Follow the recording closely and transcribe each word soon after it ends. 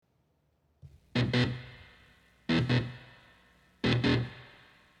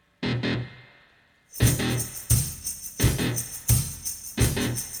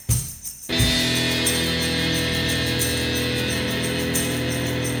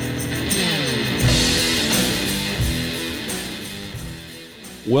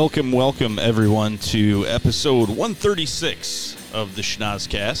Welcome, everyone, to episode 136 of the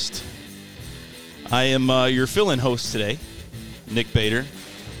Schnozcast. I am your fill-in host today, Nick Bader.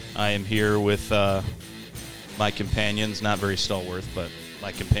 I am here with my companions, not very stalwart, but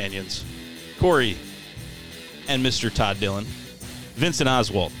my companions, Corey and Mr. Todd Dillon, Vincent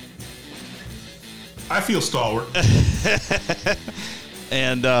Oswald. I feel stalwart.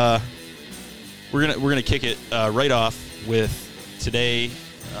 And we're gonna kick it right off with today.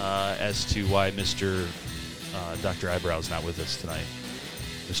 As to why Mr. Dr. Eyebrow's not with us tonight.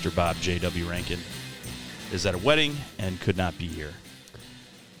 Mr. Bob J.W. Rankin is at a wedding and could not be here.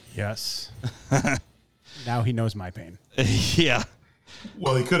 Yes. Now he knows my pain. Yeah.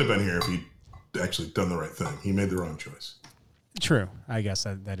 Well, he could have been here if he'd actually done the right thing. He made the wrong choice. True. I guess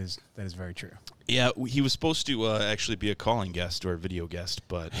that is very true. Yeah, he was supposed to actually be a calling guest or a video guest,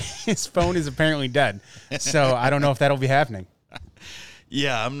 but his phone is apparently dead. So I don't know if that'll be happening.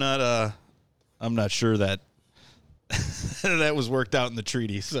 Yeah, I'm not sure that that was worked out in the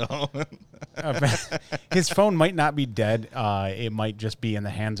treaty. So his phone might not be dead. It might just be in the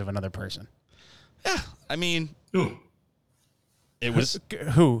hands of another person. Yeah, I mean, it was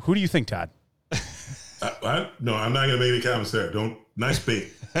who? Who do you think, Todd? No, I'm not going to make any comments there. Nice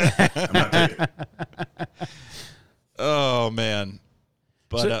bait. I'm not taking it. Oh man,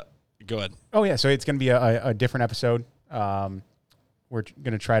 but go ahead. Oh yeah, so it's going to be a different episode. We're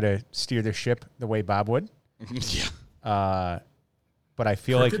going to try to steer the ship the way Bob would. Yeah. But I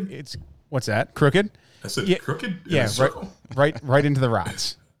feel crooked? like it's, what's that? Crooked? I said crooked? Yeah, right into the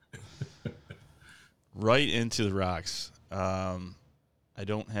rocks. Right into the rocks. I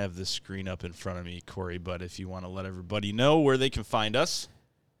don't have this screen up in front of me, Corey, but if you want to let everybody know where they can find us.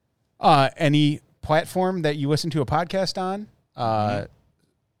 Any platform that you listen to a podcast on,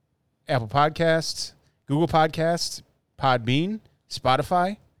 Apple Podcasts, Google Podcasts, Podbean,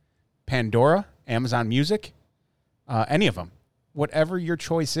 Spotify, Pandora, Amazon Music, any of them. Whatever your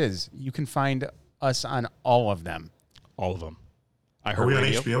choice is, you can find us on all of them. All of them. Are we on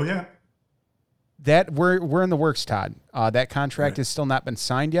HBO yet? That we're in the works, Todd. That contract has still not been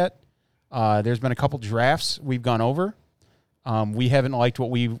signed yet. There's been a couple drafts we've gone over. We haven't liked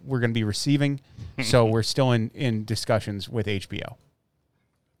what we're going to be receiving, so we're still in discussions with HBO.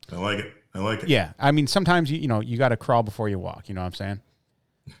 I like it. Yeah, I mean, sometimes you got to crawl before you walk. You know what I'm saying?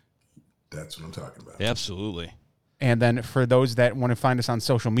 That's what I'm talking about. Absolutely. And then for those that want to find us on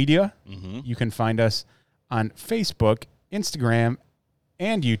social media, you can find us on Facebook, Instagram,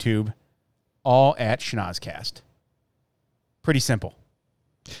 and YouTube, all at Schnozcast. Pretty simple.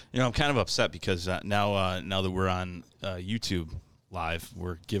 I'm kind of upset because now that we're on YouTube Live,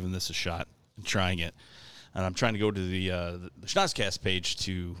 we're giving this a shot and trying it. And I'm trying to go to the Schnozcast page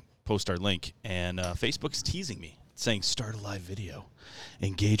to post our link, and Facebook's teasing me, saying start a live video,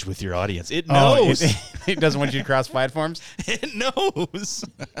 engage with your audience. It knows. It doesn't want you to cross platforms? It knows.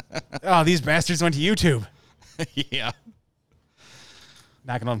 Oh, these bastards went to YouTube. Yeah.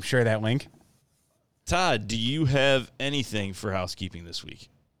 Not going to share that link. Todd, do you have anything for housekeeping this week?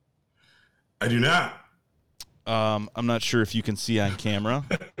 I do not. I'm not sure if you can see on camera.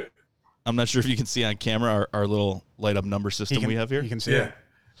 Our little light up number system we have here. You can see it.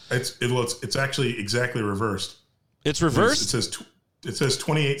 It's actually exactly reversed. It's reversed. It says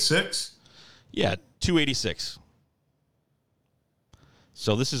 28.6. Yeah, 286.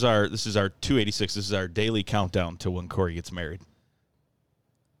 So this is our 286. This is our daily countdown to when Corey gets married.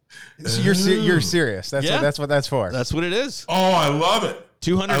 So you're serious. That's what that's for. That's what it is. Oh, I love it.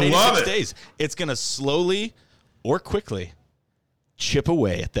 286 days. It's going to slowly or quickly chip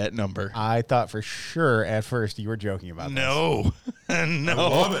away at that number. I thought for sure at first you were joking about this. No. I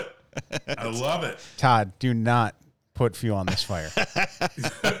love it. I love it. Todd, do not put fuel on this fire.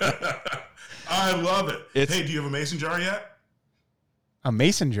 I love it. Hey, do you have a mason jar yet? A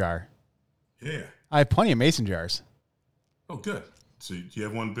mason jar? Yeah. I have plenty of mason jars. Oh, good. So do you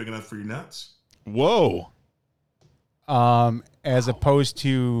have one big enough for your nuts? Whoa. As opposed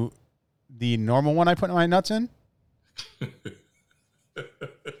to the normal one I put my nuts in?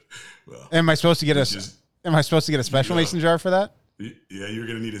 Well, am I supposed to get a special mason jar for that? Yeah, you're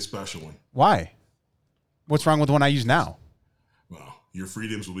going to need a special one. Why? What's wrong with the one I use now? Well, your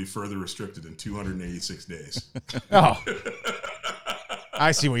freedoms will be further restricted in 286 days. Oh.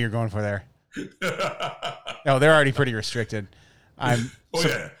 I see what you're going for there. No, they're already pretty restricted.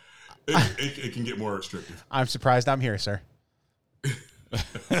 Yeah. It can get more restrictive. I'm surprised I'm here, sir.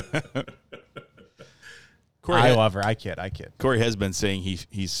 Corey, I love her. I kid. Corey has been saying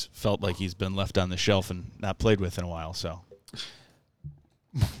he's felt like he's been left on the shelf and not played with in a while. So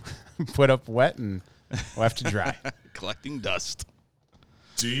Put up wet and left to dry. collecting dust.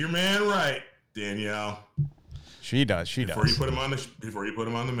 Do your man right, Danielle. She does. Before you put him on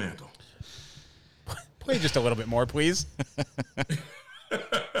the mantle. Play just a little bit more, please.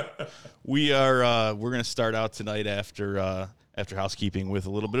 We're gonna start out tonight after housekeeping with a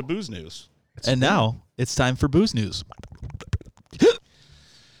little bit of booze news. And now it's time for booze news.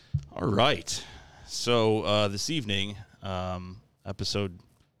 All right. So this evening, episode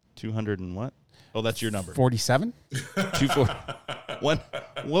 200 and what? Oh, that's your number. 47? 1.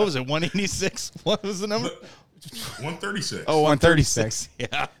 What was it? 186. What was the number? 136. Oh, 136.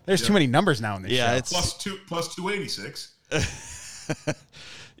 Yeah. There's too many numbers now in this show. Yeah, it's plus 286.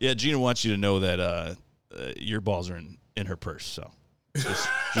 yeah. Gina wants you to know that your balls are in her purse. So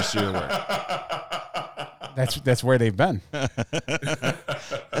just so you're aware. That's where they've been.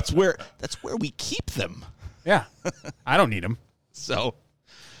 That's where we keep them. Yeah. I don't need them. So,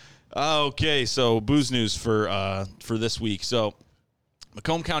 okay. So booze news for this week. So,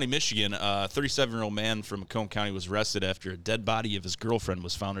 Macomb County, Michigan, a 37-year-old man from Macomb County was arrested after a dead body of his girlfriend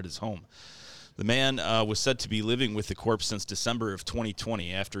was found at his home. The man was said to be living with the corpse since December of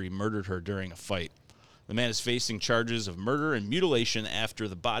 2020 after he murdered her during a fight. The man is facing charges of murder and mutilation after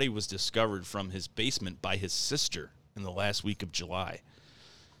the body was discovered from his basement by his sister in the last week of July.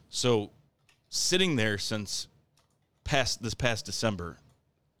 So, sitting there since this past December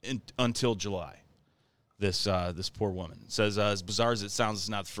until July. This poor woman. It says, as bizarre as it sounds, it's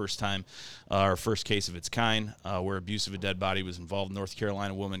not the first time or first case of its kind where abuse of a dead body was involved. North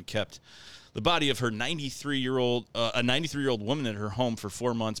Carolina woman kept the body of her 93-year-old woman in her home for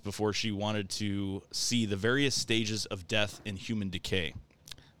 4 months before she wanted to see the various stages of death and human decay.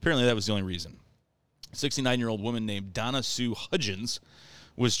 Apparently, that was the only reason. A 69-year-old woman named Donna Sue Hudgens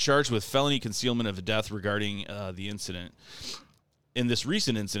was charged with felony concealment of a death regarding the incident. In this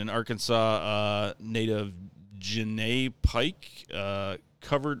recent incident, Arkansas native Janae Pike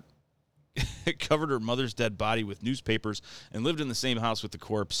covered her mother's dead body with newspapers and lived in the same house with the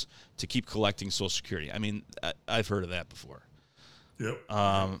corpse to keep collecting Social Security. I mean, I've heard of that before.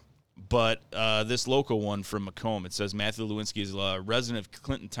 Yep. But this local one from Macomb, it says Matthew Lewinsky is a resident of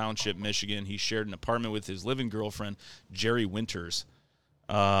Clinton Township, Michigan. He shared an apartment with his living girlfriend, Jerry Winters.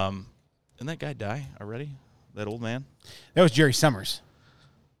 Didn't that guy die already? That old man? That was Jerry Summers.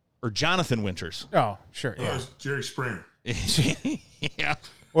 Or Jonathan Winters. Oh, sure. That Yeah. was Jerry Springer. Yeah.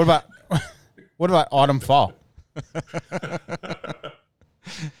 What about Autumn Fall?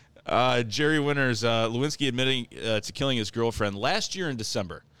 Jerry Winters, Lewinsky admitting to killing his girlfriend last year in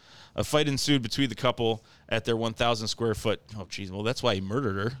December. A fight ensued between the couple at their 1,000 square foot. Oh, geez. Well, that's why he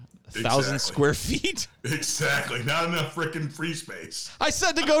murdered her. 1,000 square feet. Exactly. Not enough freaking free space. I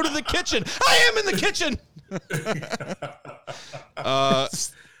said to go to the kitchen. I am in the kitchen.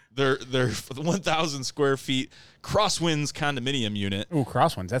 Their 1,000 square feet Crosswinds condominium unit. Ooh,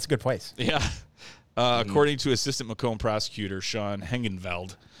 Crosswinds. That's a good place. Yeah. According to Assistant Macomb Prosecutor Sean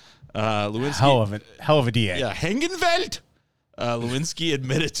Hengenveld, Lewinsky. Hell of a DA. Yeah, Hengenveld. Lewinsky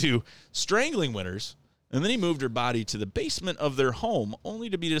admitted to strangling Winters, and then he moved her body to the basement of their home,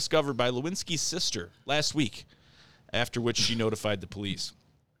 only to be discovered by Lewinsky's sister last week, after which she notified the police.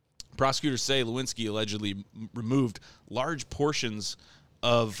 Prosecutors say Lewinsky allegedly removed large portions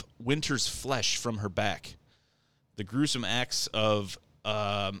of Winters' flesh from her back. The gruesome acts of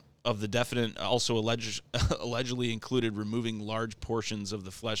the defendant also allegedly included removing large portions of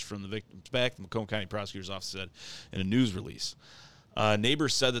the flesh from the victim's back, the Macomb County Prosecutor's Office said in a news release.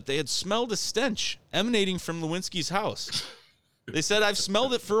 Neighbors said that they had smelled a stench emanating from Lewinsky's house. They said, I've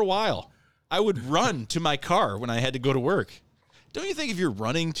smelled it for a while. I would run to my car when I had to go to work. Don't you think if you're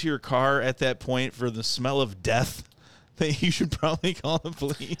running to your car at that point for the smell of death, that you should probably call the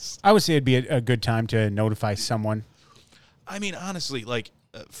police? I would say it'd be a good time to notify someone. I mean, honestly, like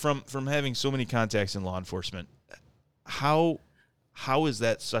from having so many contacts in law enforcement, how is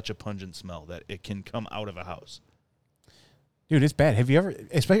that such a pungent smell that it can come out of a house? Dude, it's bad. Have you ever,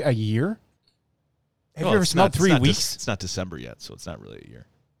 especially a year? Have you ever smelled 3 weeks? It's not December yet, so it's not really a year.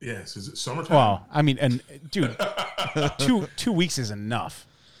 Yes. Is it summertime? Well, I mean, and dude, 2 weeks is enough.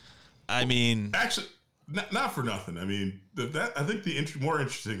 I mean, Actually, not for nothing. I mean, I think the more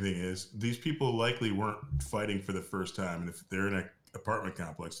interesting thing is these people likely weren't fighting for the first time, and if they're in an apartment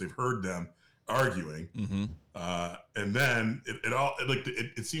complex, they've heard them arguing, and then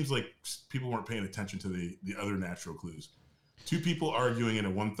it seems like people weren't paying attention to the other natural clues. Two people arguing in a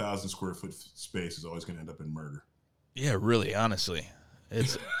 1,000 square foot space is always going to end up in murder. Yeah, really, honestly.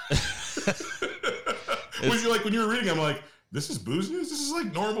 It's when you were reading, I'm like, this is booze news? This is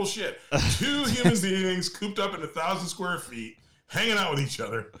like normal shit. Two human beings cooped up in 1,000 square feet, hanging out with each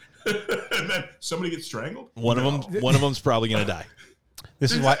other, and then somebody gets strangled? one of them's probably going to die.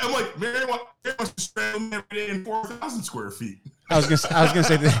 This is why I'm like, Mary wants to strangle me every day in 4,000 square feet. I was gonna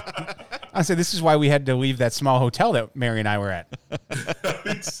say that. I said this is why we had to leave that small hotel that Mary and I were at.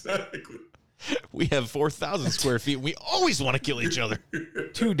 Exactly. We have 4,000 square feet. We always want to kill each other.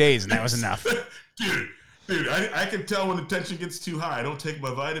 2 days, and that was enough. Dude, I can tell when the tension gets too high. I don't take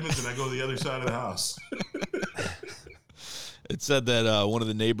my vitamins, and I go to the other side of the house. It said that one of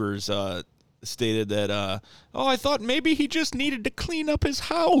the neighbors stated that, I thought maybe he just needed to clean up his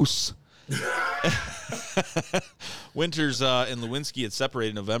house. Winters and Lewinsky had separated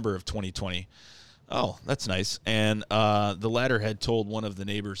in November of 2020. Oh, that's nice. And the latter had told one of the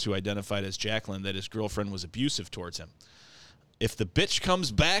neighbors who identified as Jacqueline that his girlfriend was abusive towards him. If the bitch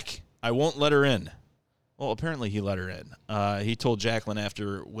comes back, I won't let her in. Well, apparently he let her in. He told Jacqueline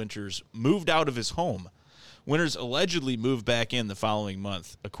after Winters moved out of his home. Winters allegedly moved back in the following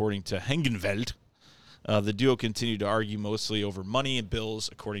month, according to Hengenveld. The duo continued to argue mostly over money and bills,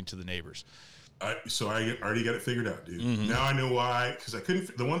 according to the neighbors. So I already got it figured out, dude. Mm-hmm. Now I know why, because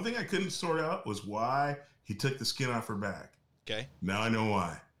the one thing I couldn't sort out was why he took the skin off her back. Okay. Now I know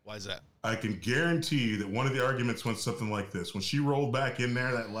why. Why is that? I can guarantee you that one of the arguments went something like this. When she rolled back in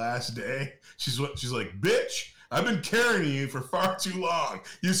there that last day, she's like, bitch, I've been carrying you for far too long.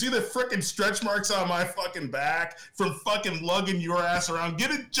 You see the frickin' stretch marks on my fucking back from fucking lugging your ass around?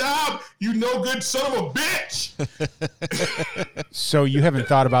 Get a job, you no good son of a bitch. So you haven't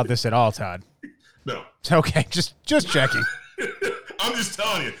thought about this at all, Todd? No. Okay, just checking. I'm just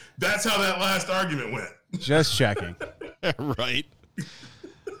telling you, that's how that last argument went. Just checking. Right.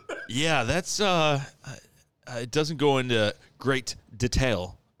 Yeah, that's it doesn't go into great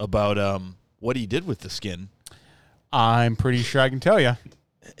detail about what he did with the skin. I'm pretty sure I can tell you.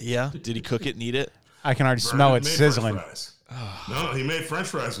 Yeah, did he cook it and eat it? I can already smell it Made sizzling. French fries. No, he made French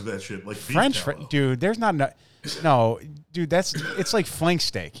fries with that shit, like beef French tallow. dude, there's not enough. No, dude, it's like flank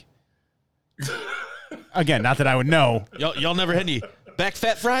steak. Again, not that I would know. Y'all never had any back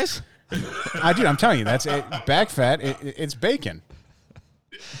fat fries? I'm telling you, that's it. Back fat. It's bacon.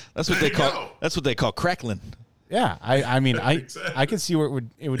 That's what There they you call. go. That's what they call crackling. Yeah, I mean, Exactly. I could see where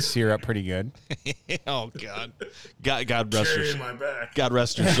it would sear up pretty good. Oh God, God rest Cherry in her. my back. God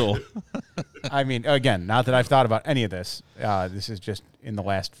rest her soul. I mean, again, not that I've thought about any of this. This is just in the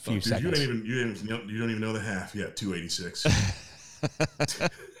last few Dude, seconds. you don't even know the half. Yeah, 286.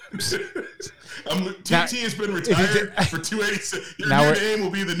 TT has been retired for 286. Your Now new we're- name will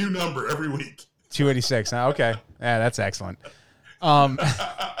be the new number every week. 286. Okay, yeah, that's excellent.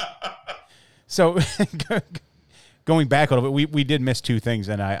 So going back a little bit, we did miss two things,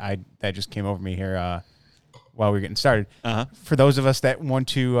 and I that just came over me here while we were getting started. Uh-huh. For those of us that want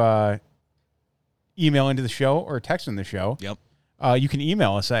to email into the show or text in the show, Yep. you can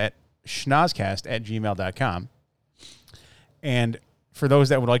email us at schnozcast@gmail.com. And for those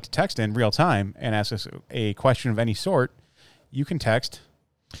that would like to text in real time and ask us a question of any sort, you can text.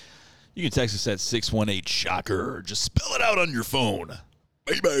 You can text us at 618-SHOCKER. Just spell it out on your phone.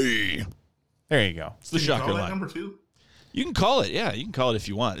 Baby. There you go. It's the Can you Shocker call that line. number too? You can call it. Yeah, you can call it if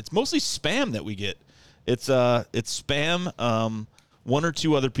you want. It's mostly spam that we get. It's spam, one or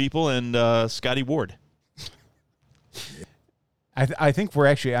two other people, and Scotty Ward. I think we're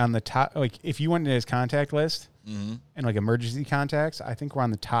actually on the top. Like, if you went into his contact list and like emergency contacts, I think we're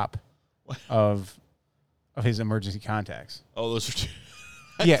on the top of his emergency contacts. Oh, those are two.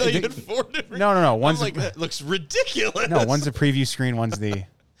 Yeah, I thought you the- had four different. No. I'm One's like, that looks ridiculous. no, one's the preview screen, one's the.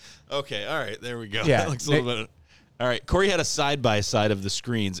 Okay, all right, there we go. Yeah, That looks a little bit. All right, Corey had a side-by-side of the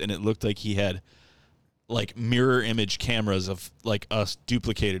screens, and it looked like he had like mirror image cameras of like us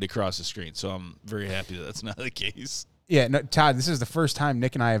duplicated across the screen. So I'm very happy that that's not the case. Yeah, no, Todd, this is the first time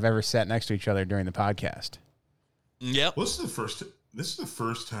Nick and I have ever sat next to each other during the podcast. Yep. Well, this is the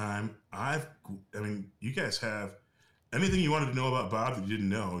first time you guys have anything you wanted to know about Bob that you didn't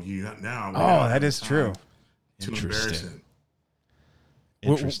know. You got now. Oh, that is true. To embarrass Interesting. him.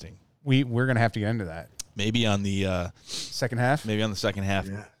 Interesting. We're gonna have to get into that Maybe on the second half. second half,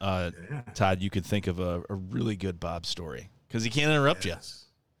 Yeah. Yeah. Todd, you could think of a really good Bob story because he can't interrupt you. Yes.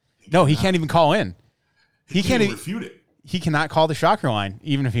 No, he can't even call in. He can't even. refute it. He cannot call the Shocker line,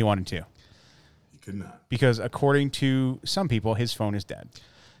 even if he wanted to, He could not. because according to some people, his phone is dead.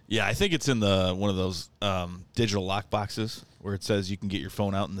 Yeah, I think it's in one of those digital lock boxes where it says you can get your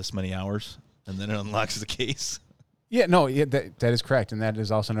phone out in this many hours, and then it unlocks the case. Yeah, no, that is correct, and that is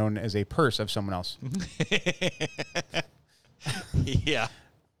also known as a purse of someone else. Yeah.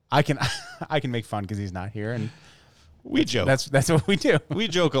 I can make fun because he's not here, and We joke. That's what we do. We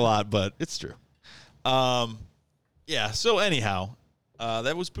joke a lot, but it's true. Yeah, so anyhow,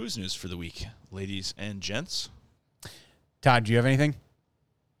 that was Booze News for the week, ladies and gents. Todd, do you have anything?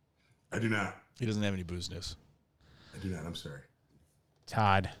 I do not. He doesn't have any Booze News. I do not. I'm sorry.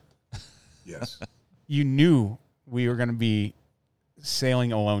 Todd, Yes. you knew we were going to be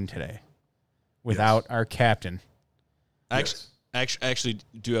sailing alone today without our captain. Yes. Actually,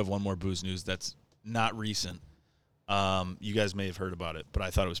 do have one more Booze News that's not recent. You guys may have heard about it, but I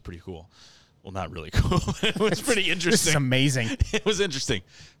thought it was pretty cool. Well, not really cool. It was pretty interesting. This is amazing. It was interesting.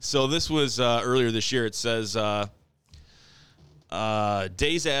 So this was earlier this year. It says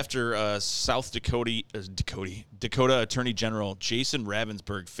days after South Dakota Attorney General Jason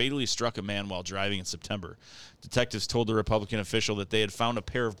Ravensburg fatally struck a man while driving in September, detectives told the Republican official that they had found a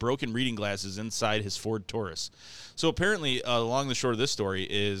pair of broken reading glasses inside his Ford Taurus. So apparently, along the short of this story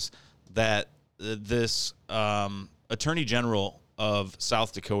is that this Attorney General of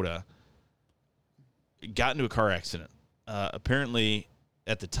South Dakota got into a car accident. Apparently,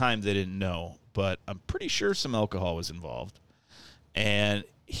 at the time, they didn't know, but I'm pretty sure some alcohol was involved. And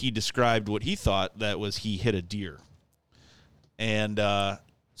he described what he thought that was he hit a deer. And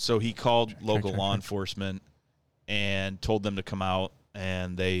so he called local law enforcement and told them to come out,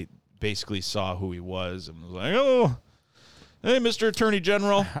 and they basically saw who he was and was like, oh, hey, Mr. Attorney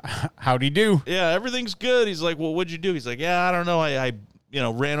General. How'd he do? Yeah, everything's good. He's like, well, what'd you do? He's like, yeah, I don't know. I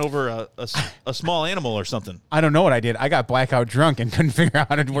ran over a small animal or something. I don't know what I did. I got blackout drunk and couldn't figure out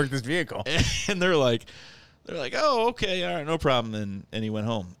how to work this vehicle. And they're like, oh, okay, all right, no problem. And he went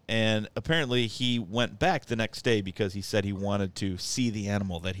home. And apparently he went back the next day because he said he wanted to see the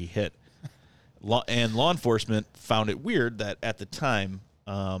animal that he hit. And law enforcement found it weird that at the time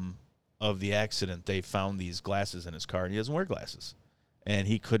of the accident, they found these glasses in his car, and he doesn't wear glasses. And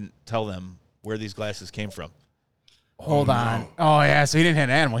he couldn't tell them where these glasses came from. Hold on. Oh, yeah, so he didn't hit an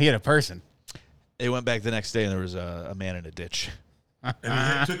animal. He hit a person. They went back the next day, and there was a man in a ditch.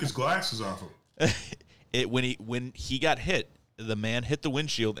 And he took his glasses off him. When he got hit, the man hit the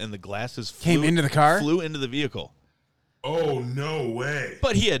windshield, and the glasses Came into the car? Flew into the vehicle. Oh, no way.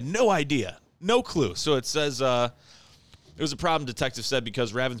 But he had no idea, no clue. So it says it was a problem, detective said,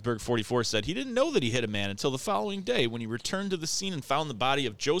 because Ravensburg, 44, said he didn't know that he hit a man until the following day when he returned to the scene and found the body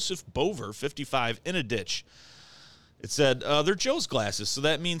of Joseph Bover, 55, in a ditch. It said, they're Joe's glasses, so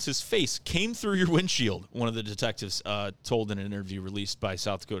that means his face came through your windshield, one of the detectives told in an interview released by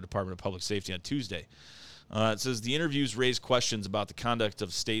South Dakota Department of Public Safety on Tuesday. It says the interviews raised questions about the conduct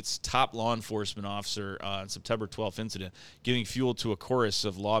of state's top law enforcement officer on September 12th incident, giving fuel to a chorus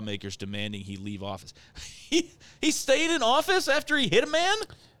of lawmakers demanding he leave office. He stayed in office after he hit a man?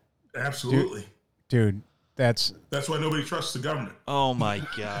 Absolutely. Dude, that's why nobody trusts the government. Oh, my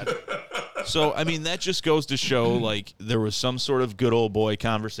God. So, I mean, that just goes to show, like, there was some sort of good old boy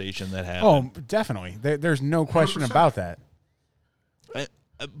conversation that happened. Oh, definitely. There's no question 100%. about that.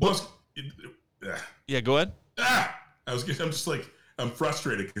 Yeah, go ahead. I'm just like, I'm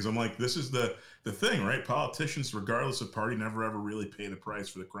frustrated because I'm like, this is the thing, right? Politicians, regardless of party, never ever really pay the price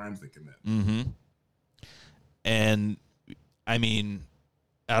for the crimes they commit. Mm-hmm. And, I mean,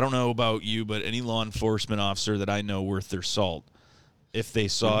 I don't know about you, but any law enforcement officer that I know worth their salt, if they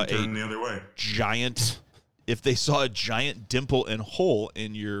saw the other way. if they saw a giant dimple and hole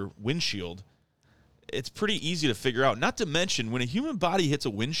in your windshield, it's pretty easy to figure out. Not to mention, when a human body hits a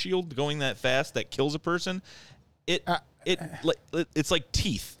windshield going that fast that kills a person, it's like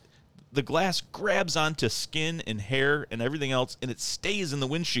teeth. The glass grabs onto skin and hair and everything else, and it stays in the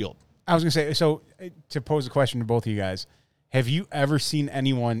windshield. I was going to say, so to pose a question to both of you guys, have you ever seen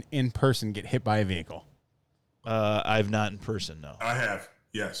anyone in person get hit by a vehicle? I've not in person, no. I have,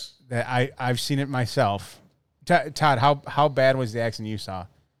 yes. That I've seen it myself. Todd, how bad was the accident you saw?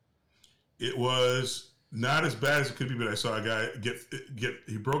 It was not as bad as it could be, but I saw a guy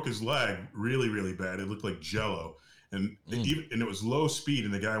he broke his leg really, really bad. It looked like jello. And it was low speed,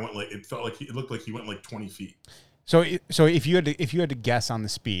 and the guy went it looked like he went like 20 feet. So if you had to guess on the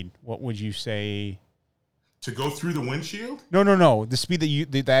speed, what would you say? To go through the windshield? No. The speed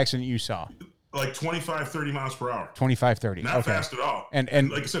that the accident you saw. Like 25, 30 miles per hour. 25, 30. Not fast at all.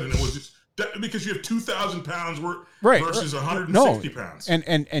 And like I said, and it was just because you have 2,000 pounds right, versus 160 pounds.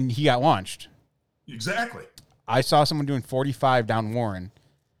 And he got launched. Exactly. I saw someone doing 45 down Warren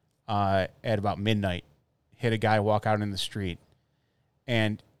at about midnight, hit a guy walk out in the street,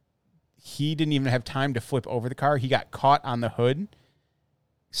 and he didn't even have time to flip over the car. He got caught on the hood,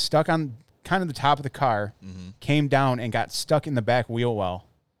 stuck on kind of the top of the car, came down and got stuck in the back wheel well.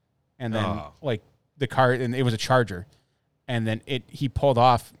 And then like the car, and it was a Charger. And then he pulled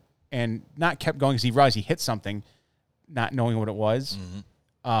off and not kept going because he realized he hit something, not knowing what it was.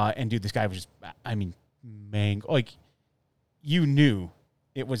 And dude, this guy was just, I mean, like you knew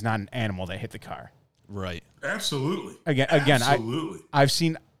it was not an animal that hit the car. Right. Absolutely. Again, Absolutely.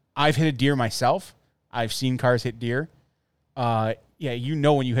 I've hit a deer myself. I've seen cars hit deer. Yeah, you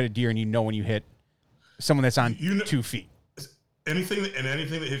know when you hit a deer, and you know when you hit someone that's on 2 feet. Anything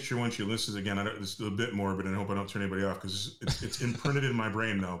that hits your windshield. This is again, this is a bit morbid, and I hope I don't turn anybody off because it's imprinted in my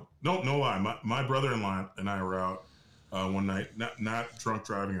brain now. No lie. My brother-in-law and I were out one night, not drunk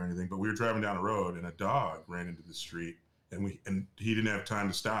driving or anything, but we were driving down a road, and a dog ran into the street, and he didn't have time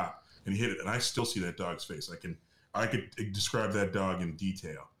to stop, and he hit it, and I still see that dog's face. I could describe that dog in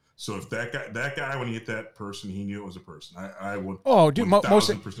detail. So if that guy, when he hit that person, he knew it was a person. I would. Oh, dude,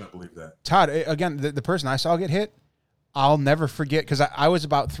 1000% believe that. Todd, again, the person I saw get hit, I'll never forget because I was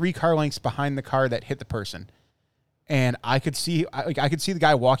about 3 car lengths behind the car that hit the person, and I could see the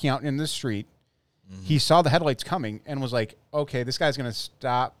guy walking out in the street. He saw the headlights coming and was like, "Okay, this guy's gonna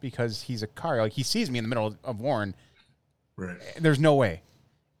stop because he's a car. Like he sees me in the middle of Warren. Right. There's no way."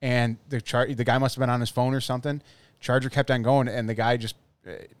 And the guy must have been on his phone or something. Charger kept on going, and the guy just,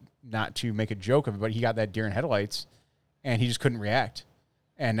 not to make a joke of it, but he got that deer in headlights, and he just couldn't react.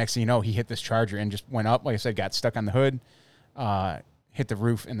 And next thing you know, he hit this Charger and just went up. Like I said, got stuck on the hood, hit the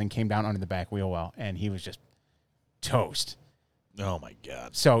roof, and then came down under the back wheel well, and he was just toast. Oh, my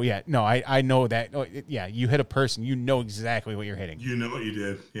God. So, yeah, no, I know that. Yeah, you hit a person. You know exactly what you're hitting. You know what you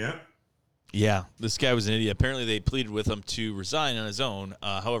did. Yeah. Yeah, this guy was an idiot. Apparently, they pleaded with him to resign on his own.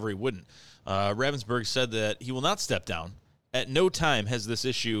 However, he wouldn't. Ravensburg said that he will not step down. At no time has this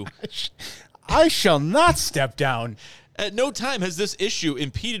issue... I shall not step down. At no time has this issue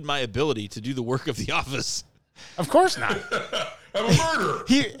impeded my ability to do the work of the office. Of course not. I'm a murderer.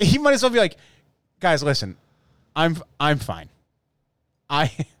 He might as well be like, guys, listen, I'm fine. I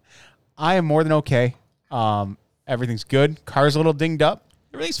am more than okay. Everything's good. Car's a little dinged up,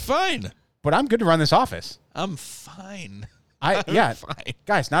 Everything's fine. but I'm good to run this office. I'm fine. Fine.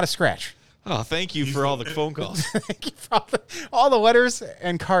 Guys, not a scratch. Oh, thank you for all the phone calls. Thank you for all the letters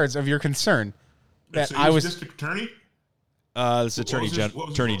and cards of your concern. That So I was district attorney. This attorney What was his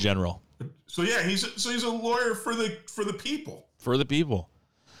attorney role? general So yeah, he's a lawyer for the people. for the people.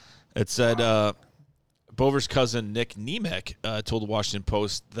 It said Bover's cousin Nick Nemec told the Washington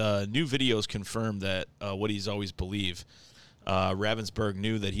Post the new videos confirmed that what he's always believed. Ravensburg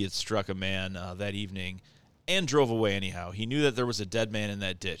knew that he had struck a man that evening and drove away anyhow. He knew that there was a dead man in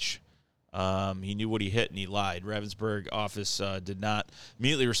that ditch. He knew what he hit, and he lied. Ravensburg office did not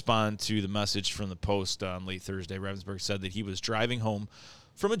immediately respond to the message from the Post on late Thursday. Ravensburg said that he was driving home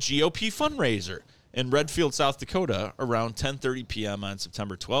from a GOP fundraiser in Redfield, South Dakota, around 10:30 p.m. on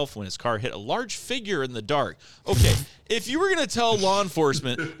September 12th when his car hit a large figure in the dark. Okay, if you were going to tell law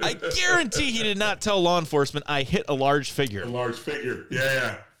enforcement, I guarantee he did not tell law enforcement, I hit a large figure. A large figure.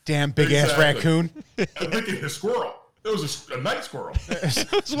 Yeah. damn big ass Exactly. raccoon. I'm thinking a squirrel. It was a night squirrel.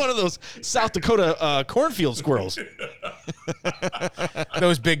 It's one of those South Dakota cornfield squirrels.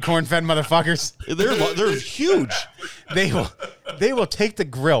 Those big corn-fed motherfuckers. They're huge. They will take the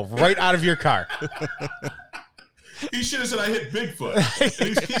grill right out of your car. He should have said I hit Bigfoot.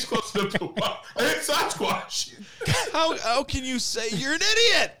 And he's close enough to I hit Sasquatch. How can you say you're an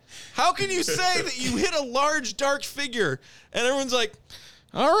idiot? How can you say that you hit a large dark figure and everyone's like,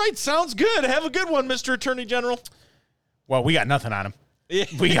 all right, sounds good. Have a good one, Mr. Attorney General. Well, we got nothing on him. Yeah.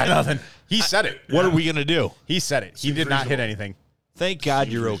 We got nothing. He said it. What are we going to do? He said it. He Seems did not hit reasonable. anything. Thank God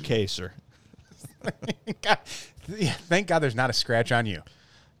you're okay, sir. Thank God there's not a scratch on you.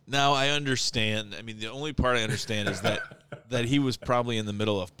 Now, I understand. I mean, the only part I understand is that he was probably in the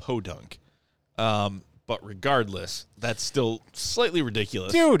middle of podunk. But regardless, that's still slightly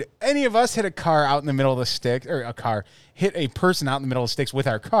ridiculous. Dude, any of us hit a car out in the middle of the sticks, or hit a person out in the middle of the sticks with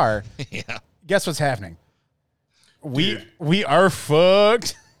our car, Yeah. guess what's happening? Dude. We are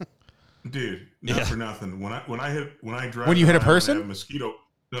fucked. Dude, not for nothing. When I drive When you hit a around and I person? have mosquito.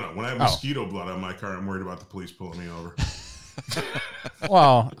 No, when I have mosquito blood on my car, I'm worried about the police pulling me over.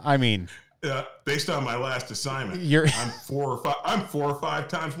 Well, I mean, Based on my last assignment, You're- I'm four or five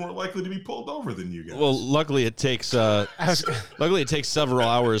times more likely to be pulled over than you guys. Well, luckily it takes several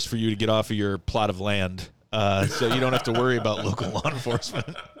hours for you to get off of your plot of land, so you don't have to worry about local law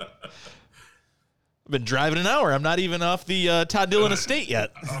enforcement. I've been driving an hour. I'm not even off the Todd Dillon estate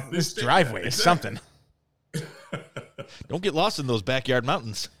yet. this driveway is something. Don't get lost in those backyard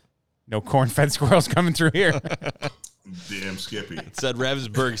mountains. No corn-fed squirrels coming through here. Damn Skippy. It said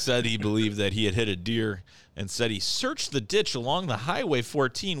Ravensburg said he believed that he had hit a deer and said he searched the ditch along the Highway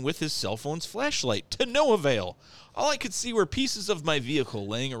 14 with his cell phone's flashlight to no avail. All I could see were pieces of my vehicle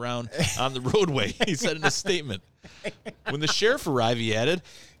laying around on the roadway, he said in a statement. When the sheriff arrived, he added,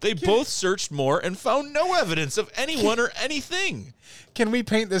 they both searched more and found no evidence of anyone or anything. Can we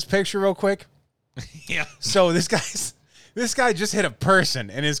paint this picture real quick? Yeah. So this guy just hit a person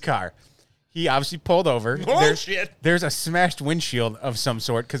in his car. He obviously pulled over. Bullshit. There's a smashed windshield of some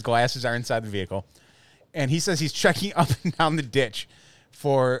sort because glasses are inside the vehicle. And he says he's checking up and down the ditch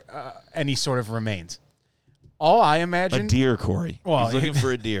for any sort of remains. All I imagine... A deer, Corey. Well, he's looking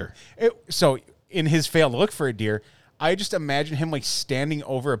for a deer. So in his failed look for a deer, I just imagine him like standing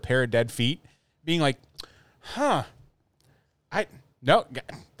over a pair of dead feet, being like, no,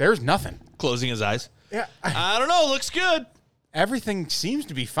 there's nothing. Closing his eyes. Yeah. I don't know. Looks good. Everything seems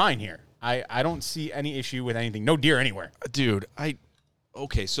to be fine here. I don't see any issue with anything. No deer anywhere. Dude,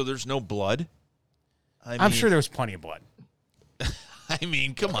 okay, so there's no blood? I'm sure there was plenty of blood. I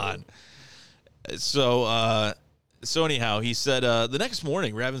mean, come on. So anyhow, he said the next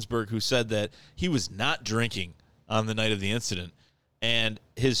morning, Ravensburg, who said that he was not drinking on the night of the incident, and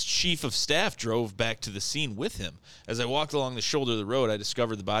his chief of staff drove back to the scene with him. As I walked along the shoulder of the road, I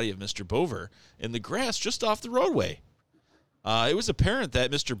discovered the body of Mr. Bover in the grass just off the roadway. It was apparent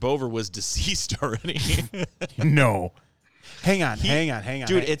that Mr. Bover was deceased already. No. Hang on.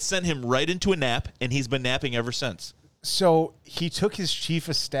 Dude, it sent him right into a nap, and he's been napping ever since. So he took his chief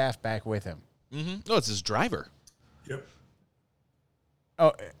of staff back with him. Mm-hmm. No, it's his driver. Yep.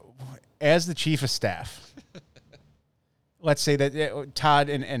 Oh, as the chief of staff, let's say that Todd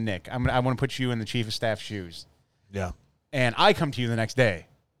and Nick, I want to put you in the chief of staff's shoes. Yeah. And I come to you the next day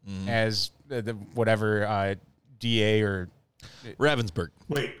as the whatever DA or... Ravensburg.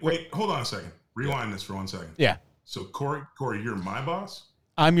 Wait, hold on a second. Rewind this for 1 second. Yeah. So, Corey, you're my boss?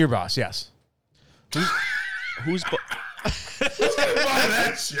 I'm your boss, yes. Who's Let's get by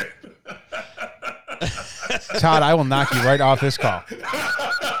that shit. Todd, I will knock you right off this call. That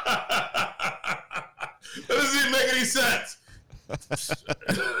doesn't even make any sense.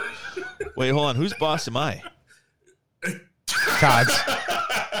 Wait, hold on. Whose boss am I? Todd's.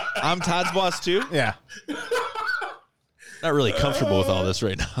 I'm Todd's boss, too? Yeah. Not really comfortable with all this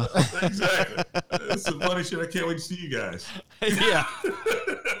right now. Exactly. That's some funny shit. I can't wait to see you guys. Yeah.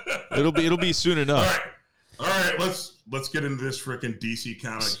 It'll be soon enough. All right. Let's get into this freaking DC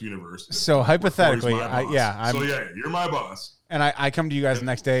comic universe. So hypothetically, Corey's my boss. You're my boss. And I come to you guys the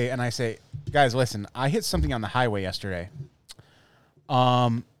next day and I say, guys, listen, I hit something on the highway yesterday.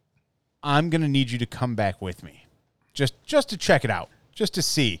 I'm gonna need you to come back with me, just to check it out, just to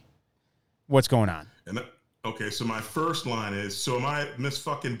see what's going on. Okay, so my first line is, so am I Miss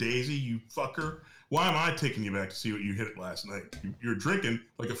fucking Daisy, you fucker? Why am I taking you back to see what you hit last night? You're drinking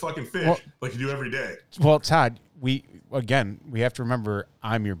like a fucking fish, like you do every day. Well, Todd, we have to remember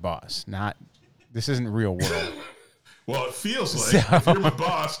I'm your boss, this isn't real world. Well, it feels like if you're my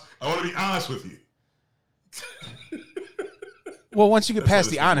boss, I want to be honest with you. Well, once you get past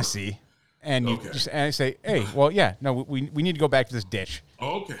the honesty and you and I say, hey, well, yeah, no, we need to go back to this ditch.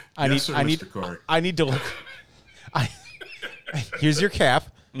 Oh, okay. I need to look. Here's your cap.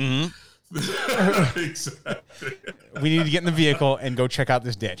 Mm-hmm. Exactly. We need to get in the vehicle and go check out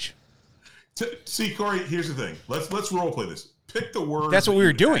this ditch. See, Corey, here's the thing. Let's role play this. Pick the word. That's what we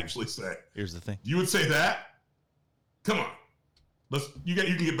were doing. Actually say. Here's the thing. You would say that? Come on. You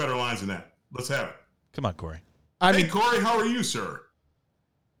can get better lines than that. Let's have it. Come on, Corey. Hey, Corey, how are you, sir?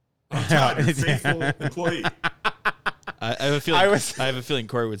 I'm Todd, your faithful employee. I have a feeling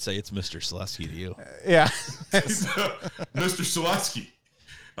Corey would say it's Mr. Selesky to you. Yeah. Mr. Selesky,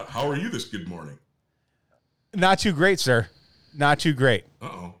 how are you this good morning? Not too great, sir. Not too great.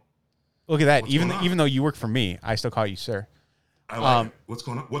 Uh-oh. Look at that. Even though you work for me, I still call you sir. I like it. What's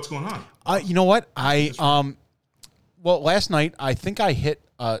going on? What's going on? You know what? Well, last night I think I hit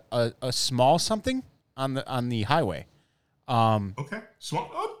a small something on the highway. Okay. Small.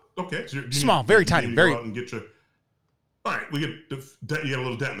 Oh, okay. So small, very tiny, very. All right, you got a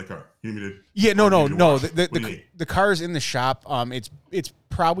little dent in the car. You need me to? Yeah, no. The car's in the shop. It's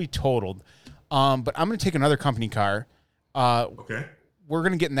probably totaled. But I'm going to take another company car. Okay. We're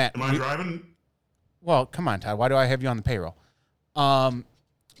going to get in that. Am I driving? Well, come on, Todd. Why do I have you on the payroll?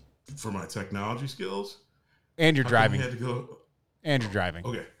 For my technology skills. And you're driving. And you're driving.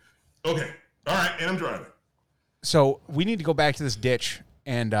 Okay. All right, and I'm driving. So we need to go back to this ditch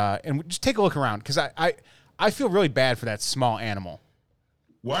and just take a look around because I feel really bad for that small animal.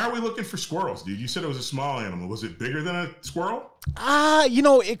 Why are we looking for squirrels, dude? You said it was a small animal. Was it bigger than a squirrel?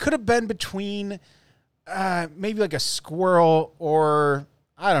 It could have been between maybe like a squirrel or,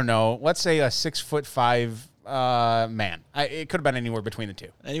 I don't know, let's say a 6'5" man. It could have been anywhere between the two.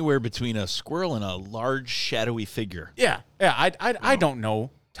 Anywhere between a squirrel and a large shadowy figure. Yeah. I don't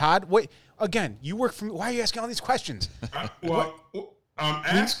know, Todd. Wait, again, you work for me. Why are you asking all these questions? I'm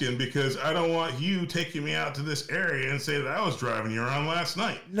asking because I don't want you taking me out to this area and say that I was driving you around last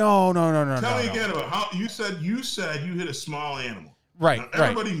night. No. Tell me again about how you said you hit a small animal. Right. Now,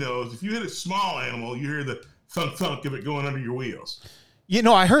 everybody knows if you hit a small animal, you hear the thunk of it going under your wheels. You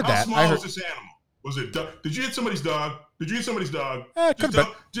know, I heard that. How small was this animal? Was it? Did you hit somebody's dog? Just tell me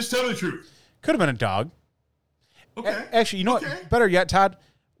the truth. Could have been a dog. Okay. Actually, you know what? Better yet, Todd,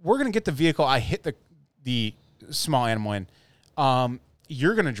 we're gonna get the vehicle I hit the small animal in.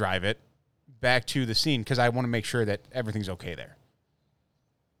 You're gonna drive it back to the scene because I want to make sure that everything's okay there.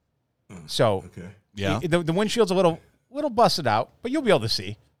 So, yeah, the windshield's a little busted out, but you'll be able to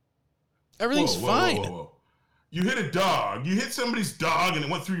see. Everything's fine. Whoa. You hit a dog. You hit somebody's dog and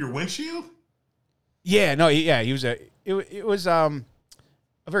it went through your windshield? Yeah, no, yeah, it was a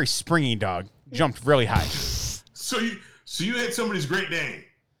very springy dog. Jumped really high. So you hit somebody's Great Dane.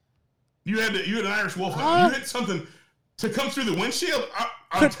 You had an Irish Wolfhound. You hit something to come through the windshield.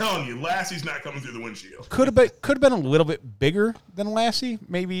 I'm telling you, Lassie's not coming through the windshield. Could have been a little bit bigger than Lassie,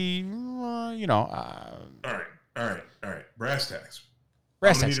 maybe. All right. Brass tacks.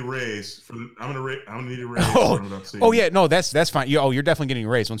 I'm gonna need a raise for. I'm gonna need a raise. Oh yeah, no, that's fine. You're definitely getting a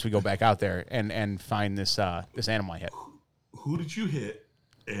raise once we go back out there and find this animal I hit. Who did you hit,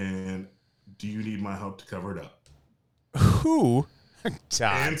 and do you need my help to cover it up? Who?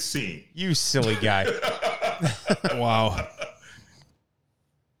 Todd, and scene. You silly guy. Wow.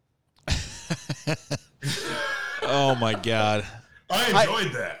 Oh my God. I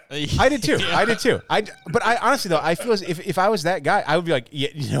enjoyed that. I did too. Yeah. I did too. But I honestly though, I feel as if I was that guy, I would be like, yeah,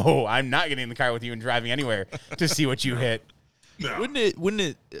 no, I'm not getting in the car with you and driving anywhere to see what you hit. No. Wouldn't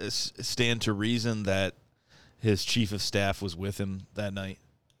it stand to reason that his chief of staff was with him that night?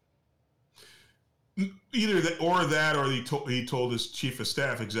 Either that, or he told his chief of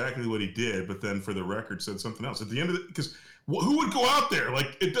staff exactly what he did, but then for the record said something else at the end of it. Because who would go out there?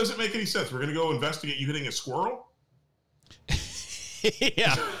 Like, it doesn't make any sense. We're going to go investigate you hitting a squirrel.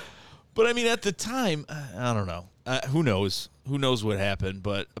 Yeah, but I mean, at the time, I don't know. Who knows? Who knows what happened?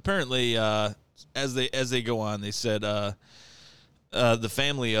 But apparently, as they go on, they said the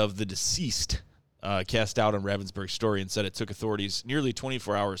family of the deceased cast doubt on Ravensburg's story and said it took authorities nearly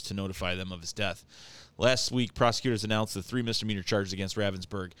 24 hours to notify them of his death. Last week, prosecutors announced the 3 misdemeanor charges against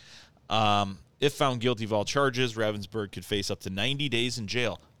Ravensburg. If found guilty of all charges, Ravensburg could face up to 90 days in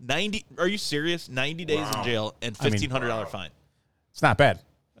jail. 90? Are you serious? 90 days in jail and $1,500 fine. It's not bad.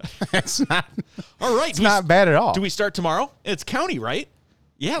 It's not. All right. It's not bad at all. Do we start tomorrow? It's county, right?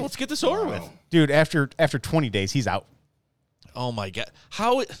 Yeah, let's get this over with. Dude, after 20 days, he's out. Oh, my God.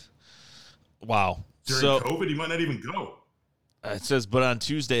 Wow. During COVID, he might not even go. It says, but on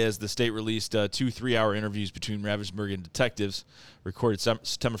Tuesday, as the state released 2 3-hour interviews between Ravensburg and detectives recorded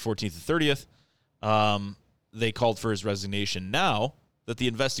September 14th and 30th, they called for his resignation. Now that the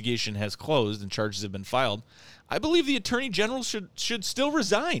investigation has closed and charges have been filed, I believe the attorney general should still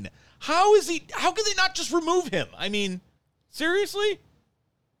resign. How can they not just remove him? I mean, seriously?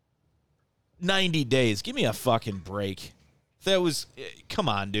 90 days. Give me a fucking break. Come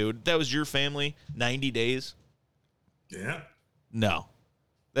on, dude. That was your family. 90 days. Yeah. No.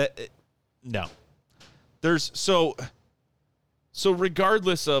 No. So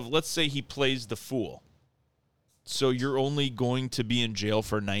regardless of, let's say he plays the fool. So you're only going to be in jail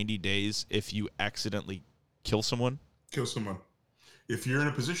for 90 days if you accidentally kill someone? Kill someone. If you're in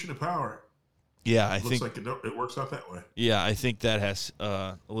a position of power. Yeah, I think like it works out that way. Yeah, I think that has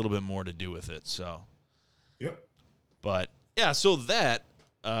a little bit more to do with it. So. Yep. But yeah, so that's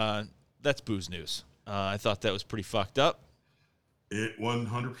booze news. I thought that was pretty fucked up. It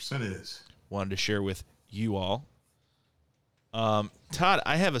 100% is. Wanted to share with you all. Todd,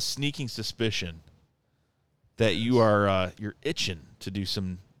 I have a sneaking suspicion that you're itching to do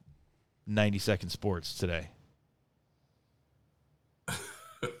some 90-second sports today.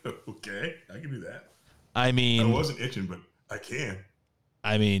 Okay, I can do that. I mean, I wasn't itching, but I can.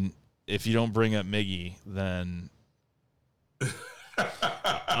 I mean, if you don't bring up Miggy, then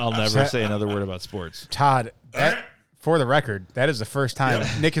I'll never say another word about sports. Todd, for the record, that is the first time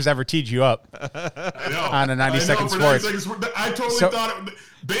Nick has ever teed you up on a 90-second sports. 90 seconds, I totally thought,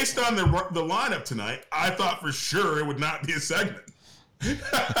 based on the lineup tonight, I thought for sure it would not be a segment.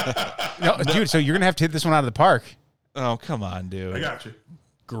 No, dude, so you're going to have to hit this one out of the park. Oh, come on, dude. I got you.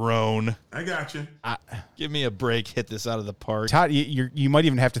 groan. I got you. Give me a break. Hit this out of the park. Todd, you might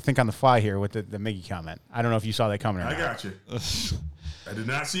even have to think on the fly here with the Miggy comment. I don't know if you saw that coming or not. I got you. I did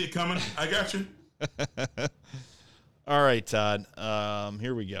not see it coming. I got you. All right, Todd.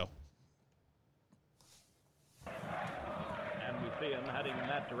 Here we go. And we see him heading in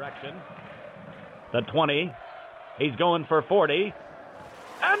that direction. The 20. He's going for 40.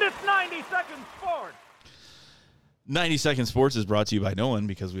 And it's 90 seconds forward. 90 Second Sports is brought to you by no one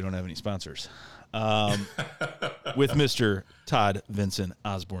because we don't have any sponsors. With Mr. Todd Vincent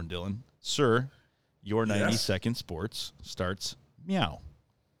Osborne Dillon. Sir, your 90 Second Sports starts meow.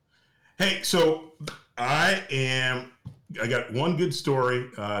 Hey, so I got one good story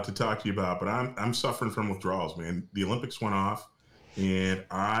to talk to you about, but I'm suffering from withdrawals, man. The Olympics went off, and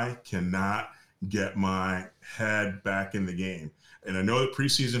I cannot get my head back in the game. And I know that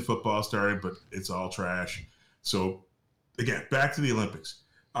preseason football started, but it's all trash. So, again, back to the Olympics.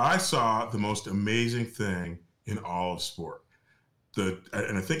 I saw the most amazing thing in all of sport. And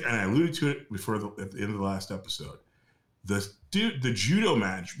I alluded to it at the end of the last episode. The judo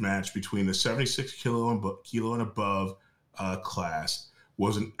match between the 76 kilo and above class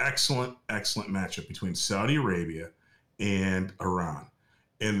was an excellent matchup between Saudi Arabia and Iran.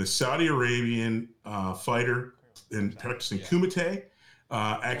 And the Saudi Arabian fighter practicing Kumite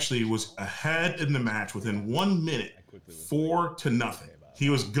actually was ahead in the match within 1 minute, 4-0. He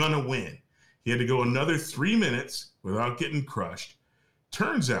was gonna win. He had to go another 3 minutes without getting crushed.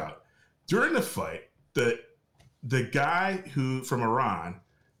 Turns out, during the fight, the guy who from Iran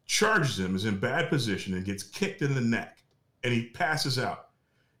charges him, is in bad position, and gets kicked in the neck, and he passes out.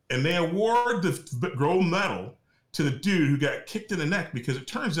 And they award the gold medal to the dude who got kicked in the neck, because it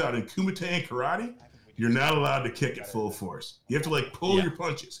turns out in Kumite and karate, you're not allowed to kick at full force. You have to pull your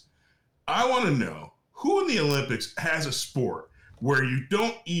punches. I want to know who in the Olympics has a sport where you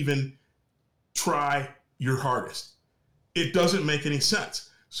don't even try your hardest. It doesn't make any sense.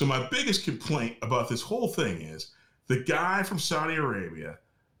 So my biggest complaint about this whole thing is the guy from Saudi Arabia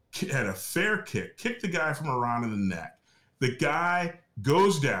had a fair kick, kicked the guy from Iran in the neck. The guy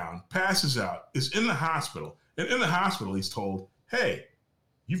goes down, passes out, is in the hospital. And in the hospital, he's told, hey,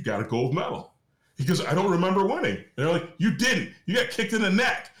 you've got a gold medal. He goes, I don't remember winning. And they're like, you didn't. You got kicked in the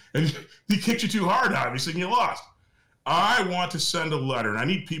neck. And he kicked you too hard, obviously, and you lost. I want to send a letter, and I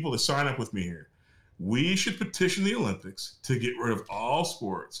need people to sign up with me here. We should petition the Olympics to get rid of all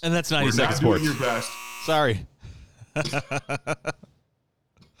sports. And that's 90 Second Sports. We're not doing your best. Sorry.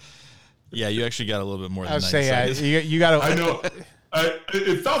 Yeah, you actually got a little bit more than 90 seconds. You got to. I know.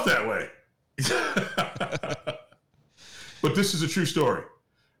 It felt that way. But this is a true story.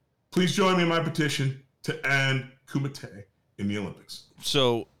 Please join me in my petition to end Kumite in the Olympics.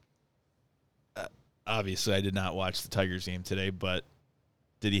 So, obviously, I did not watch the Tigers game today, but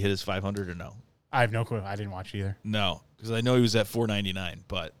did he hit his 500 or no? I have no clue. I didn't watch either. No, because I know he was at 499,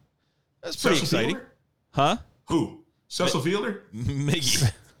 but that's pretty exciting. Fielder? Huh? Who? Cecil Fielder?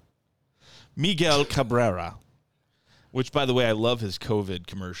 Miguel Cabrera, which, by the way, I love his COVID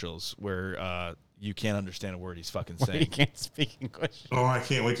commercials where you can't understand a word he's fucking saying. You can't speak English. Oh, I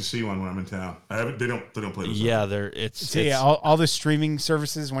can't wait to see one when I'm in town. They don't play this. Yeah, all the streaming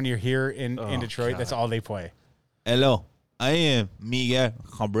services when you're here in Detroit, that's all they play. Hello, I am Miguel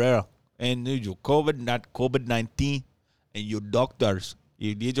Cabrera, and your COVID-19, and your doctors.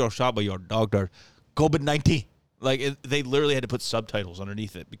 You need your shot by your doctor. COVID-19. They literally had to put subtitles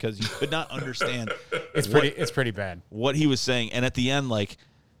underneath it because you could not understand. It's pretty bad what he was saying. And at the end,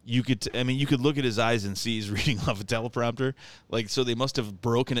 you could look at his eyes and see he's reading off a teleprompter. So they must have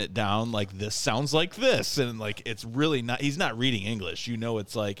broken it down. This sounds like this, and it's really not. He's not reading English.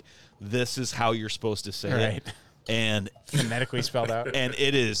 It's this is how you're supposed to say it, and phonetically spelled out. And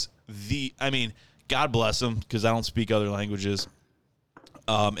it is God bless him, because I don't speak other languages.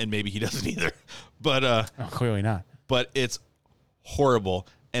 And maybe he doesn't either, but clearly not. But it's horrible,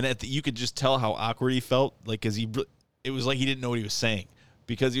 and you could just tell how awkward he felt, because it was like he didn't know what he was saying,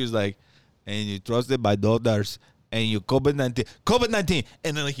 because he was like, and you trusted by daughters, and you COVID-19,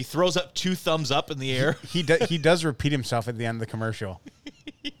 and then he throws up 2 thumbs up in the air. He does repeat himself at the end of the commercial.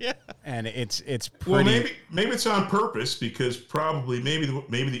 Yeah, and it's pretty. Well, maybe it's on purpose, because maybe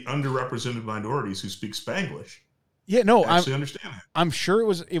the underrepresented minorities who speak Spanglish. Yeah, no, I actually understand that. I'm sure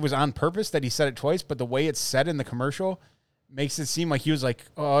it was on purpose that he said it twice, but the way it's said in the commercial makes it seem like he was like,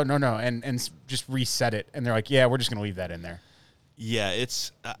 oh, no, and just reset it. And they're like, yeah, we're just going to leave that in there. Yeah,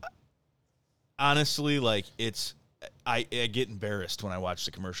 it's honestly, I get embarrassed when I watch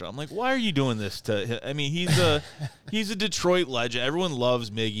the commercial. I'm like, why are you doing this to him? I mean, he's a Detroit legend. Everyone loves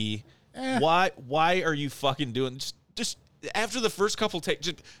Miggy. Why are you fucking doing just after the first couple takes,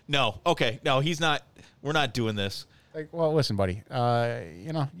 no. Okay, no, he's not. We're not doing this. Like, well, listen, buddy.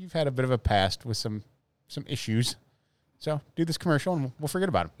 You've had a bit of a past with some issues, so do this commercial and we'll forget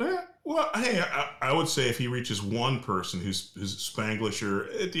about him. Well, hey, I would say if he reaches one person who's Spanglish,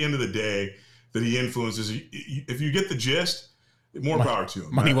 or at the end of the day that he influences, if you get the gist, more power to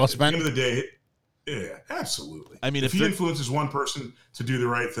him. Money well spent. At the end of the day, yeah, absolutely. I mean, if he influences one person to do the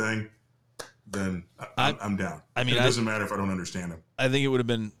right thing, then I'm down. I mean, it doesn't matter if I don't understand him. I think it would have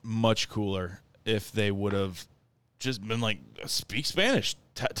been much cooler if they would have just been like, speak Spanish.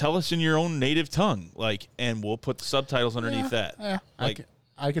 Tell us in your own native tongue, and we'll put the subtitles underneath that. Yeah,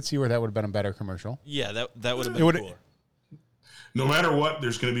 I could see where that would have been a better commercial. Yeah, that would have been cooler. No matter what,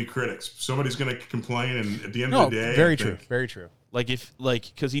 there's going to be critics. Somebody's going to complain, and at the end of the day, very true.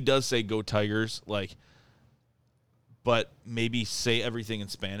 Because he does say "Go Tigers," but maybe say everything in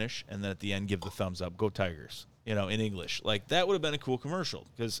Spanish, and then at the end give the thumbs up. Go Tigers, in English. That would have been a cool commercial.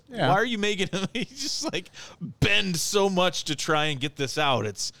 Because why are you making him? He just bend so much to try and get this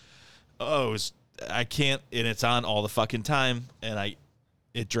out. I can't, and it's on all the fucking time, and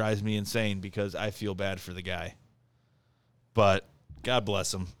it drives me insane because I feel bad for the guy. But God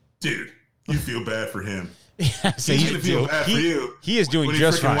bless him, dude. You feel bad for him. Yeah, so he's gonna feel bad for you. He is doing when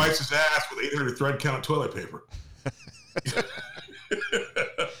just fine. He wipes his ass with 800 thread count toilet paper.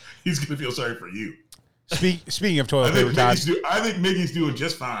 He's gonna feel sorry for you. Speaking of toilet paper, Todd, I think Miggy's doing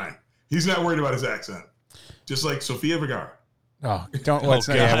just fine. He's not worried about his accent, just like Sofia Vergara. Oh, don't let's.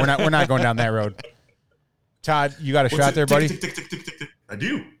 Yeah, we're not going down that road. Todd, you got a shot there, buddy? Tick, tick, tick, tick, tick, tick. I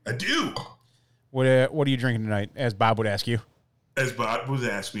do. What are you drinking tonight? As Bob would ask you. As Bob would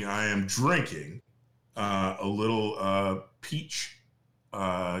ask me, I am drinking a little peach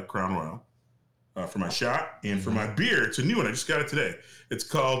Crown Royal for my shot, and for my beer, it's a new one. I just got it today. It's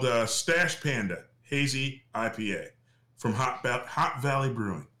called Stash Panda Hazy IPA from Hot Valley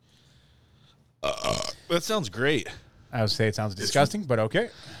Brewing. That sounds great. I would say it sounds disgusting, but okay.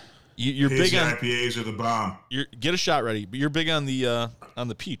 You're big on IPAs are the bomb. Get a shot ready, but you're big on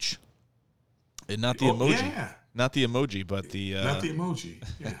the peach, and not the emoji. Yeah. Not the emoji, but the not the emoji.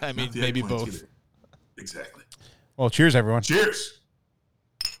 Yeah, I mean, maybe both. Either. Exactly. Well, cheers, everyone. Cheers.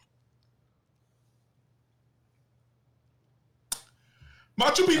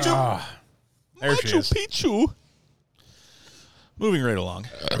 Machu Picchu. There she is. Machu Picchu. Moving right along.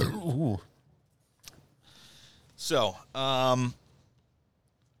 Ooh. So,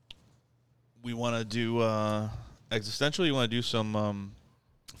 we want to do existential. You want to do some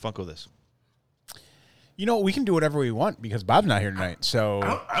Funko this? We can do whatever we want because Bob's not here tonight. So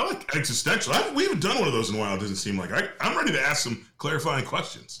I like existential. We haven't done one of those in a while. It doesn't seem like I'm ready to ask some clarifying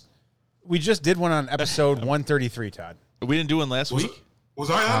questions. We just did one on episode 133, Todd. We didn't do one last week.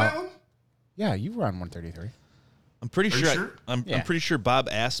 Was I on that one? Yeah, you were on 133. I'm pretty sure. Sure? I'm pretty sure Bob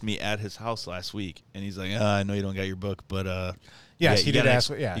asked me at his house last week, and he's like, "I know you don't got your book, but yes, he did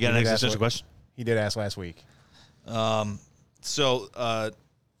ask. Yeah, you got an existential question. He did ask last week. So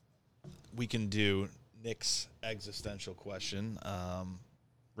we can do Nick's existential question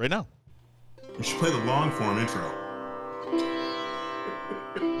right now. We should play the long form intro.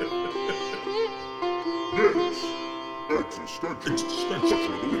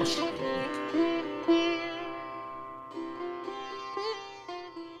 Existential question.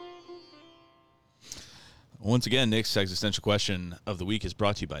 Once again, Nick's existential question of the week is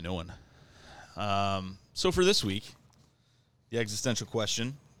brought to you by no one. So for this week, the existential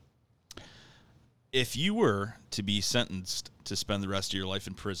question: if you were to be sentenced to spend the rest of your life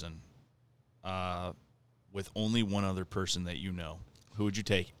in prison with only one other person that you know, who would you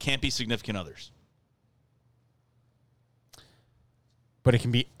take? Can't be significant others. But it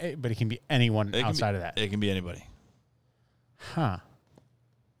can be anyone outside of that. It can be anybody. Huh.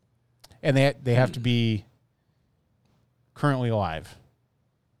 And they have to be currently alive.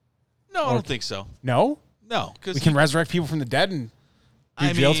 No, I don't think so. No? No, because we can resurrect people from the dead and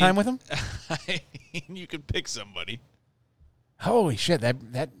do jail time with them? You could pick somebody. Holy shit, I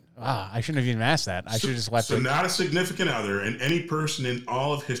shouldn't have even asked that. I should have just left it. So not a significant other, and any person in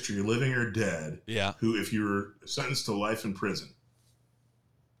all of history, living or dead, who, if you were sentenced to life in prison,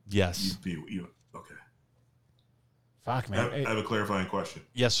 yes, you'd be okay. Fuck, man. I have a clarifying question.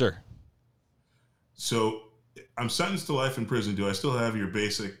 Yes, sir. So I'm sentenced to life in prison. Do I still have your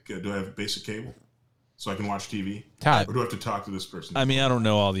basic? Do I have basic cable, so I can watch TV? Todd, or do I have to talk to this person? I mean, I don't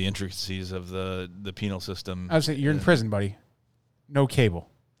know all the intricacies of the penal system. I would say you're in prison, buddy. No cable.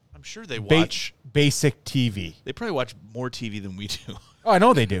 I'm sure they watch basic TV. They probably watch more TV than we do. Oh, I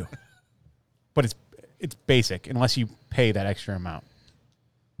know they do, but it's basic unless you pay that extra amount.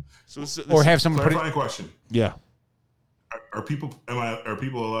 So or have someone clarifying question. Yeah. Are people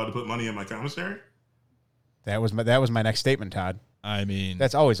allowed to put money in my commissary? That was my next statement, Todd. I mean,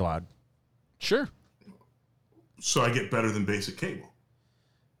 That's always allowed. sure. So I get better than basic cable.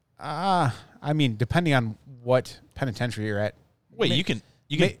 I mean, depending on what penitentiary you're at. Wait, you can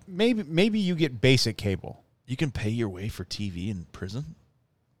Maybe you get basic cable. you can pay your way for TV in prison?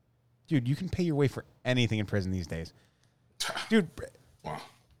 Dude, you can pay your way for anything in prison these days. Dude, Wow.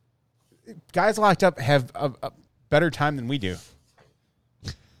 guys locked up have a better time than we do.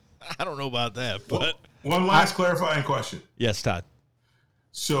 I don't know about that, but One last clarifying question. yes, Todd.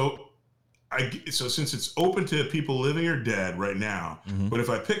 So since it's open to people living or dead right now, but if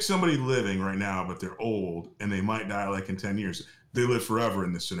I pick somebody living right now, but they're old and they might die like in 10 years, they live forever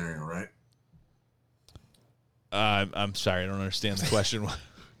in this scenario, right? I'm sorry, I don't understand the question.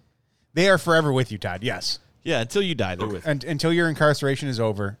 They are forever with you, Todd. Yes. Yeah, until you die, they're with you. And until your incarceration is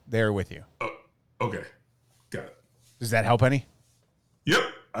over, they are with you. Oh, okay. Got it. Does that help any? Yep.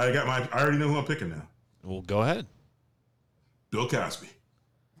 I already know who I'm picking now. Well, go ahead. Bill Cosby.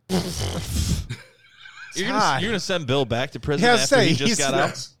 You're Todd. gonna send Bill back to prison Yeah, after say, he just got out?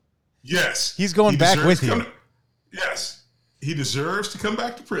 Yes. Yes. He's going back deserves with to you. Yes. He deserves to come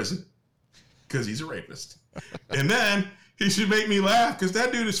back to prison because he's a rapist. And then he should make me laugh because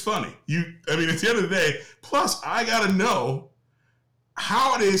that dude is funny. At the end of the day, plus I got to know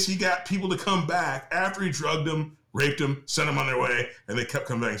how it is he got people to come back after he drugged them, raped them, sent them on their way, and they kept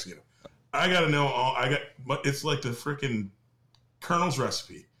coming back and seeing him. I got to know it's like the freaking Colonel's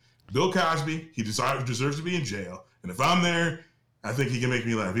recipe. Bill Cosby, he deserves to be in jail. And if I'm there, I think he can make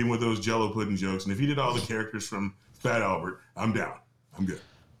me laugh, even with those Jello pudding jokes. And if he did all the characters from Fat Albert, I'm down. I'm good.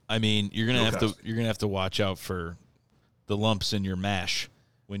 I mean, you're gonna Bill have Cosby. to watch out for the lumps in your mash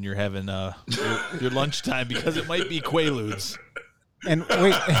when you're having your lunchtime because it might be Quaaludes. And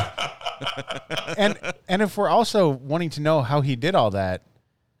wait, and if we're also wanting to know how he did all that,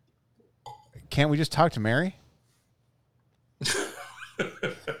 can't we just talk to Mary?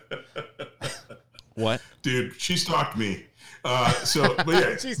 What? Dude, she stalked me. But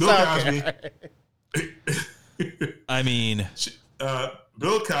yeah, She's Bill talking. Cosby. I mean,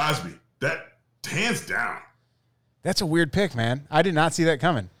 Bill Cosby, that hands down. That's a weird pick, man. I did not see that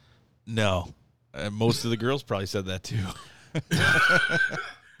coming. no. Most of the girls probably said that too.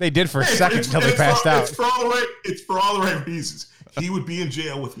 They did for a second until they passed out. It's for all the right reasons. He would be in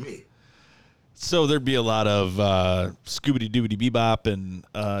jail with me. So there'd be a lot of Scoobity Doobity Bebop and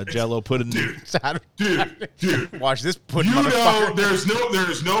Jello pudding. Dude. Watch this pudding, You know, motherfucker.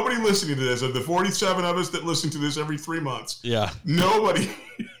 there's nobody listening to this. Of the 47 of us that listen to this every 3 months, Yeah.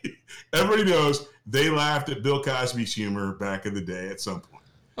 everybody knows they laughed at Bill Cosby's humor back in the day at some point.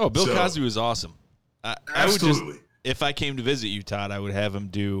 Oh, Bill So- Cosby was awesome. I would just, Absolutely. if I came to visit you, Todd, I would have him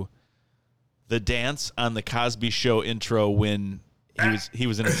do the dance on the Cosby Show intro when he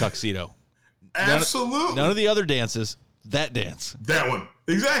was in a tuxedo. Absolutely. None of the other dances. That dance. That one.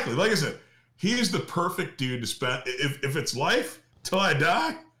 Exactly. Like I said, he is the perfect dude to spend. If it's life till I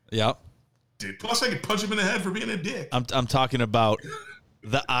die, Yep. dude. Plus, I could punch him in the head for being a dick. I'm talking about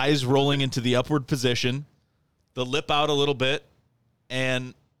the eyes rolling into the upward position, the lip out a little bit,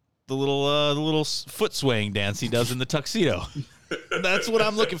 and the little foot swaying dance he does in the tuxedo. That's what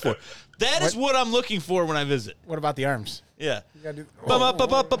I'm looking for. That is what I'm looking for when I visit. What about the arms? Yeah. You gotta do-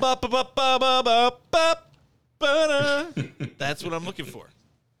 That's what I'm looking for.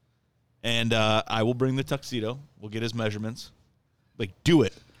 And I will bring the tuxedo. We'll get his measurements. Like, do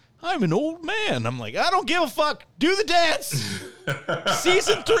it. I'm an old man. I'm like, I don't give a fuck. Do the dance.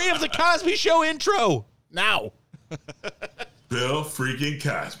 Season 3 of the Cosby Show intro. Now. Bill freaking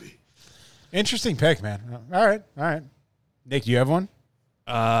Cosby. Interesting pick, man. All right. Nick, do you have one?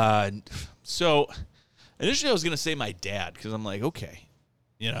 So initially I was going to say my dad because I'm like, okay,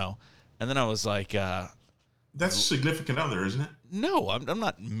 and then I was like, That's a significant other, isn't it? no, I'm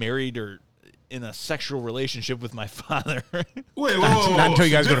not married or in a sexual relationship with my father. Wait, not until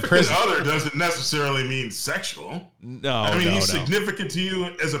you guys go to prison. Significant other doesn't necessarily mean sexual. No, I mean, no, he's no. significant to you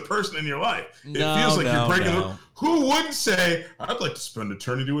as a person in your life. No, it feels like no, you're breaking no. the. Who wouldn't say, I'd like to spend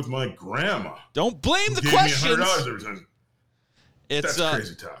eternity with my grandma? Don't blame the Gave me questions. $100 every time. It's That's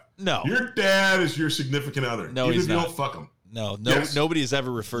crazy talk. no. Your dad is your significant other. No, Even he's if you not. don't fuck him. No, Yes. nobody has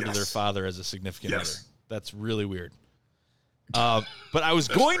ever referred to their Yes. father as a significant Yes. other. That's really weird. But I was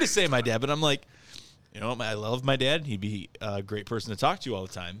going to say my dad, but I'm like, I love my dad. He'd be a great person to talk to all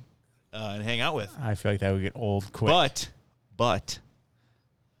the time and hang out with. I feel like that would get old quick. But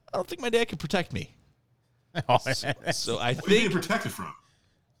I don't think my dad could protect me. So I What are you being think protected from?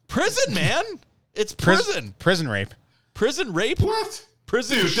 prison, man. It's prison. Prison rape. Prison rape. What?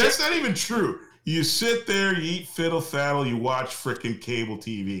 Prison Dude, shit. that's not even true. You sit there, you eat fiddle faddle, you watch freaking cable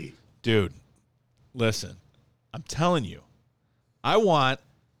TV. Dude, listen, I'm telling you, I want,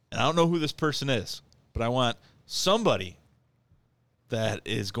 and I don't know who this person is, but I want somebody that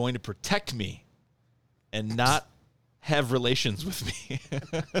is going to protect me and not have relations with me.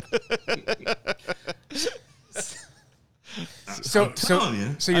 So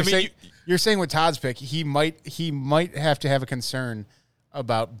you're I mean, you're saying with Todd's pick, he might have to have a concern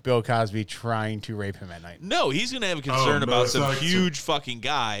about Bill Cosby trying to rape him at night. No, he's going to have a concern no, about it's some not a huge fucking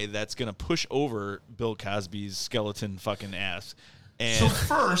guy that's going to push over Bill Cosby's skeleton fucking ass. So And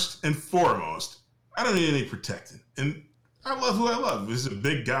first and foremost, I don't need any protecting. And I love who I love. This is a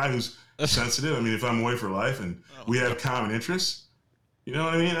big guy who's sensitive. I mean, if I'm away for life and we have common interests, you know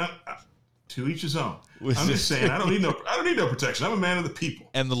what I mean? To each his own. I'm just saying, I don't need no protection. I'm a man of the people.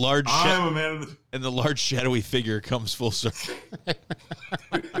 and the large I'm a man of the. and the large shadowy figure comes full circle.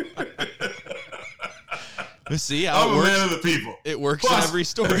 See how I'm it a works? man of the people. It works Plus, in every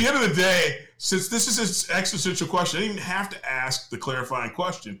story. At the end of the day, since this is an existential question, I didn't even have to ask the clarifying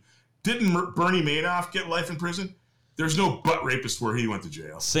question. Didn't Bernie Madoff get life in prison? There's no butt rapist where he went to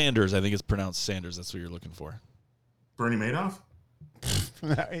jail. Sanders, I think it's pronounced Sanders. That's what you're looking for. Bernie Madoff?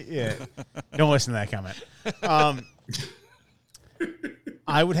 Yeah, don't listen to that comment.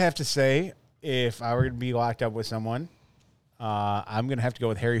 I would have to say, if I were to be locked up with someone, I'm going to have to go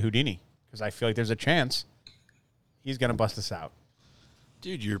with Harry Houdini because I feel like there's a chance he's going to bust us out.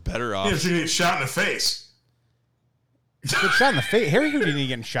 Dude, you're better off. Yeah, if you get shot in the face. Get shot in the face. Harry Houdini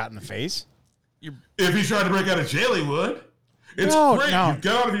getting shot in the face. If he tried to break out of jail, he would. It's No, great. no. You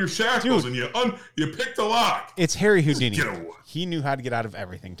got out of your shackles Dude. and you picked the lock. It's Harry Houdini. Get away. He knew how to get out of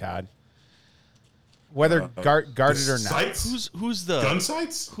everything, Todd. Whether guarded or not. Sights? Who's the Gun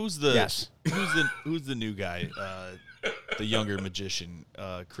sights? who's the Yes. who's the new guy? The younger magician,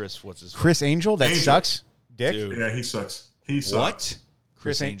 Chris. What's his Chris Angel, that Angel. sucks. Dick. Dude. Yeah, he sucks. He sucks. What?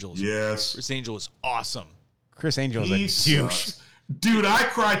 Chris Chris Angel. Yes. Chris Angel is awesome. Chris Angel is He a douche. sucks. Dude, I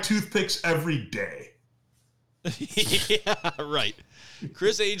cry toothpicks every day. Yeah, right.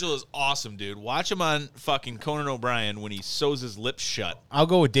 Chris Angel is awesome, dude. Watch him on fucking Conan O'Brien when he sews his lips shut. I'll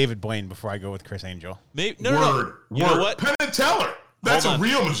go with David Blaine before I go with Chris Angel. Maybe, no. Word. You know what? Penn and Teller. That's Hold a on.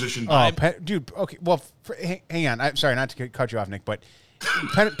 real magician. Oh, dude. Okay. Well, hang on. I'm sorry not to cut you off, Nick, but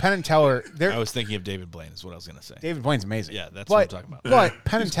Penn and Teller. I was thinking of David Blaine. Is what I was gonna say. David Blaine's amazing. Yeah, that's what I'm talking about. But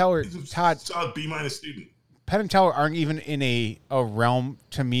Penn and Teller, He's a Todd, solid B- student. Penn and Teller aren't even in a realm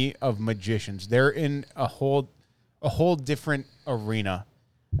to me of magicians. They're in a whole different arena.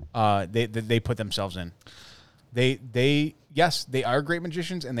 They put themselves in. They yes, they are great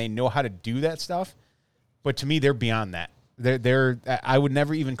magicians and they know how to do that stuff. But to me, they're beyond that. They're I would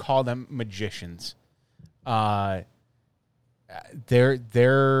never even call them magicians.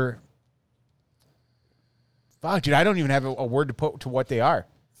 They're fuck, dude. I don't even have a word to put to what they are.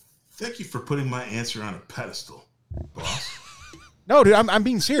 Thank you for putting my answer on a pedestal, boss. No, dude, I'm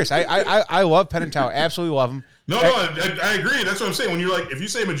being serious. I love Penn and Teller. Absolutely love them. No, I agree. That's what I'm saying. When you're like, if you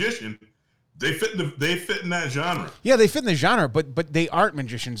say magician, they fit in that genre. Yeah, they fit in the genre, but they aren't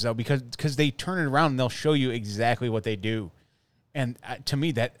magicians though because they turn it around and they'll show you exactly what they do, and to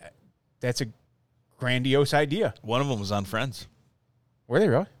me that's a grandiose idea. One of them was on Friends. Were they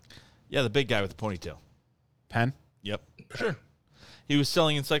really? Yeah, the big guy with the ponytail. Penn? Yep, sure. He was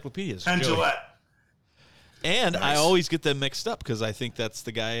selling encyclopedias. And Joey. Gillette. And I Nice. always get them mixed up because I think that's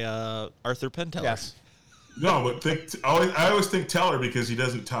the guy Arthur Penn Teller. Yes. No, but I always think Teller because he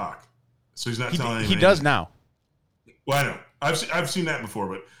doesn't talk, so he's not telling anything. He does now. Well, I know. I've seen that before,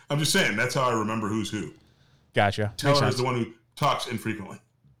 but I'm just saying that's how I remember who's who. Gotcha. Makes Teller sense. is the one who talks infrequently,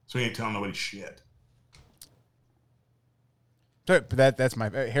 so he ain't telling nobody shit. So, but that's my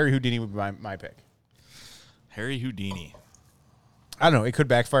Harry Houdini would be my pick. Harry Houdini. I don't know. It could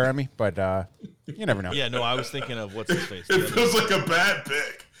backfire on me, but you never know. Yeah, no, I was thinking of what's his face. It feels like a bad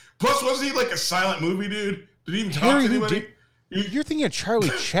pick. Plus, wasn't he like a silent movie dude? Did he even talk Harry to anybody? Houdini. You're thinking of Charlie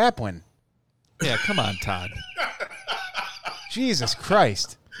Chaplin. Yeah, come on, Todd. Jesus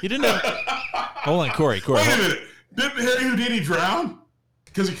Christ. He didn't have. Hold on, Corey. Wait a minute. Didn't Harry Houdini drown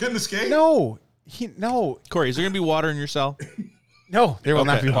because he couldn't escape? No. Corey, is there gonna be water in your cell? No, there will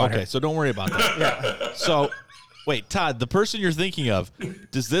not Okay, be water. Okay, so don't worry about that. Yeah. So, wait, Todd, the person you're thinking of,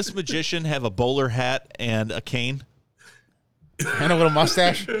 does this magician have a bowler hat and a cane? And a little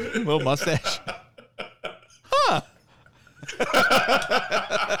mustache. Little mustache?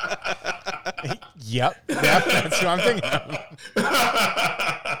 Yep. That's what I'm thinking of.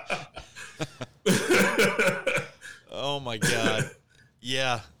 Oh my God.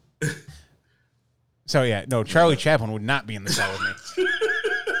 Yeah. So yeah, no, Charlie Chaplin would not be in the cell with me.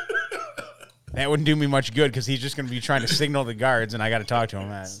 that wouldn't do me much good because he's just going to be trying to signal the guards, and I got to talk to him.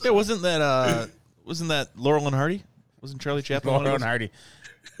 Yeah, wasn't that Laurel and Hardy? Wasn't Charlie Chaplin? Laurel and Hardy.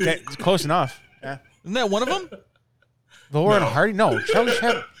 That's close enough. Yeah. Isn't that one of them? Laurel and Hardy? No, Charlie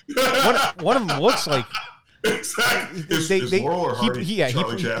Chaplin. One of them looks like. Exactly. Is Laurel or Hardy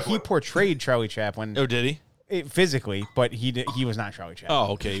Charlie Chaplin? He portrayed Charlie Chaplin Oh, did he? Physically, but he was not Charlie Chaplin.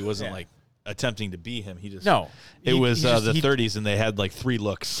 Oh, okay. He wasn't like attempting to be him. He just No. It was the 30s, and they had like 3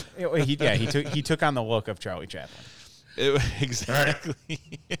 looks. He took on the look of Charlie Chaplin. Exactly.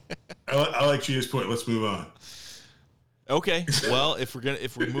 I like Gina's point. Let's move on. Okay. Well, if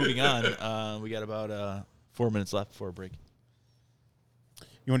we're moving on, we got about 4 minutes left before a break.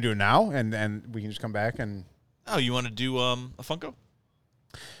 You want to do it now, and we can just come back and. Oh, you want to do a Funko?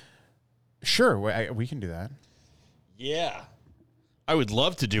 Sure, we can do that. Yeah. I would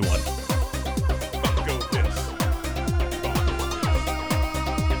love to do one. Funko this.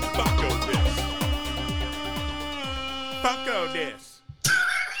 Funko this. Funko this.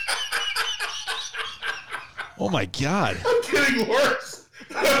 Oh my God. I'm getting worse.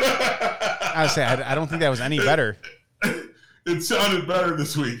 I would say I don't think that was any better. It sounded better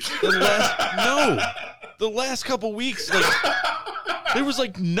this week. The last couple weeks, like there was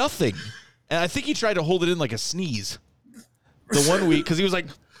like nothing, and I think he tried to hold it in like a sneeze. The one week, because he was like,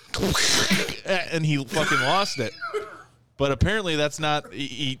 and he fucking lost it. But apparently, that's not.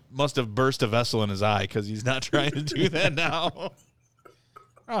 He must have burst a vessel in his eye because he's not trying to do that now.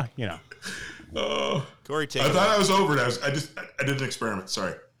 Oh, you know. Corey, take I it thought away. I was over it. I did an experiment.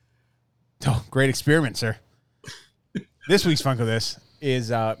 Sorry. Oh, great experiment, sir. This week's Funko This is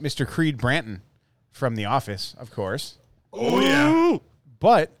Mr. Creed Branton from The Office, of course. Oh yeah.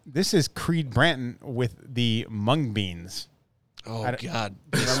 But this is Creed Branton with the mung beans. Oh God,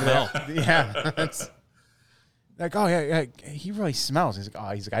 the smell. Yeah. That's like, oh yeah, he really smells. He's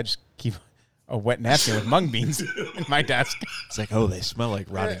like, I just keep a wet napkin with mung beans in my desk. It's like, oh, they smell like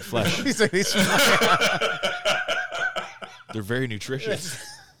rotting flesh. He's like, they smell. They're very nutritious.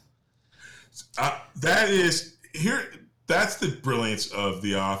 That's the brilliance of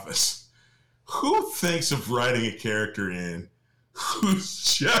The Office. Who thinks of writing a character in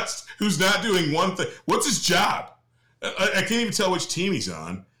who's not doing one thing? What's his job? I can't even tell which team he's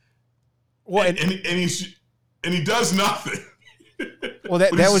on. Well, and he does nothing. Well,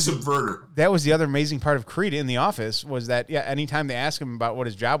 that was a subverter. That was the other amazing part of Creed in The Office was that anytime they asked him about what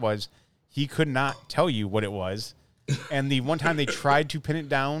his job was, he could not tell you what it was. And the one time they tried to pin it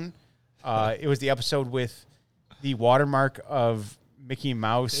down, it was the episode with the watermark of Mickey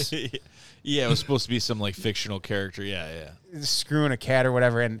Mouse. Yeah, it was supposed to be some like fictional character. Yeah. Screwing a cat or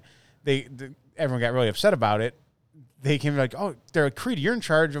whatever, and everyone got really upset about it. They came like, "Oh, they're like, Creed, you're in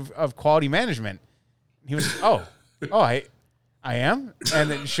charge of quality management." And he was, "Oh, I am,"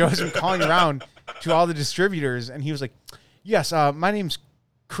 and it shows him calling around to all the distributors, and he was like, "Yes, my name's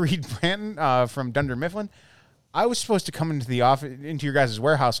Creed Branton from Dunder Mifflin. I was supposed to come into your guys'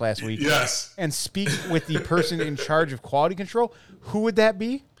 warehouse last week, Yes, and speak with the person in charge of quality control. Who would that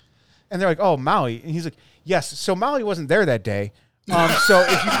be?" And they're like, "Oh, Molly." And he's like, "Yes, so Molly wasn't there that day. So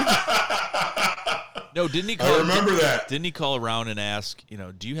if you could..." No, didn't he? I remember that. Didn't he call around and ask,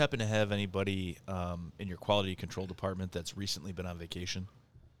 do you happen to have anybody in your quality control department that's recently been on vacation?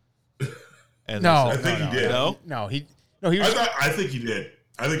 And No, I think he did. No, he was. I think he did.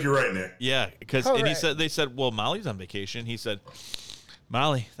 I think you're right, Nick. Yeah, because they said, well, Molly's on vacation. He said,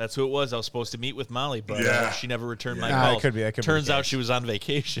 Molly, that's who it was. I was supposed to meet with Molly, but she never returned my call. It could be. Turns out she was on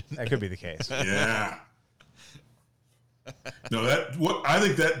vacation. That could be the case. Yeah. No, I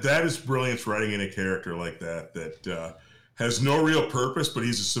think that is brilliance writing in a character like that has no real purpose, but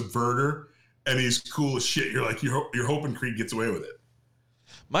he's a subverter and he's cool as shit. You're like you're hoping Creed gets away with it.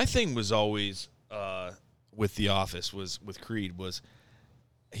 My thing was always with The Office with Creed was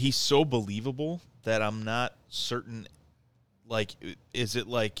he's so believable that I'm not certain. Like, is it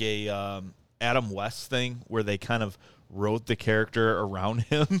like a Adam West thing where they kind of wrote the character around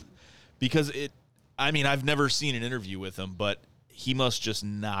him? Because I've never seen an interview with him, but he must just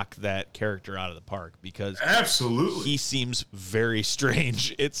knock that character out of the park because absolutely he seems very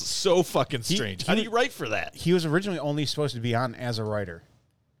strange. It's so fucking strange. How do you write for that? He was originally only supposed to be on as a writer.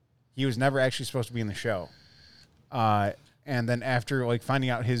 He was never actually supposed to be in the show. And then after like finding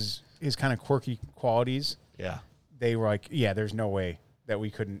out his kind of quirky qualities, they were like, yeah, there's no way that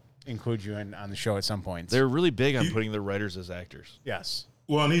we couldn't include you on the show at some point. They're really big on putting their writers as actors. Yes.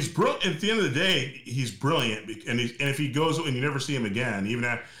 Well, and he's brilliant. At the end of the day, he's brilliant. And if he goes and you never see him again, even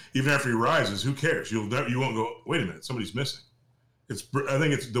after he rises, who cares? You won't go, wait a minute, somebody's missing. I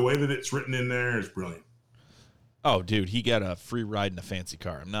think it's the way that it's written in there is brilliant. Oh, dude, he got a free ride in a fancy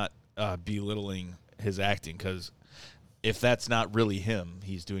car. I'm not belittling his acting, because if that's not really him,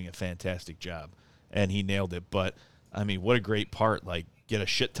 he's doing a fantastic job, and he nailed it. But I mean, what a great part! Like, get a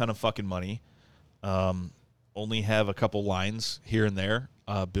shit ton of fucking money, only have a couple lines here and there,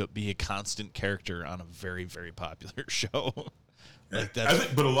 but be a constant character on a very, very popular show. Like that's. I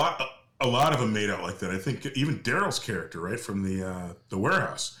think, but a lot of them made out like that. I think even Daryl's character, right, from the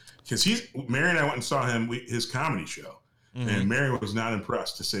Warehouse, because Mary and I went and saw his comedy show, and Mary was not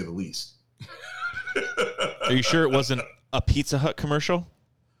impressed, to say the least. Are you sure it wasn't a Pizza Hut commercial?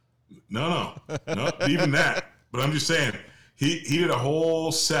 No, even that. But I'm just saying, he did a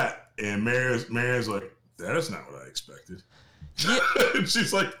whole set, and Mary's like, that is not what I expected. Yeah.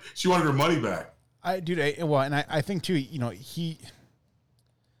 She's like, she wanted her money back. I think too,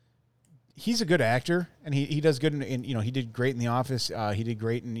 he's a good actor, and he does good in he did great in The Office. He did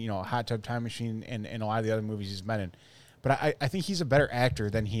great in Hot Tub Time Machine and a lot of the other movies he's been in. But I think he's a better actor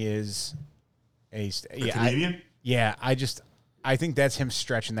than he is a comedian. I think that's him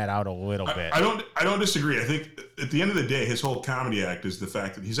stretching that out a little bit. I don't disagree. I think at the end of the day, his whole comedy act is the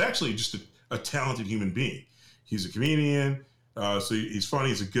fact that he's actually just a talented human being. He's a comedian, so he's funny.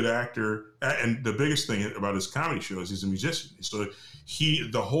 He's a good actor, and the biggest thing about his comedy show is he's a musician. So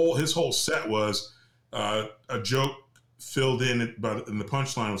his whole set was a joke filled in, but and the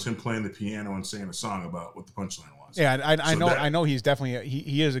punchline was him playing the piano and singing a song about what the punchline was. Yeah, I know he's definitely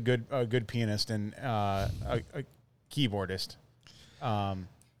he is a good pianist and a keyboardist.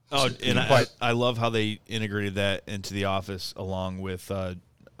 I love how they integrated that into The Office along with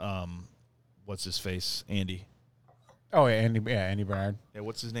what's his face, Andy. Oh yeah, Andy Bernard. Yeah,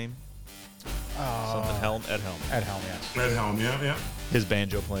 what's his name? Something Helm. Ed Helm. Ed Helm, yeah. Ed Helm, yeah. His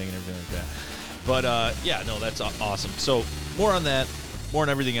banjo playing and everything like that. But no, that's awesome. So more on that, more on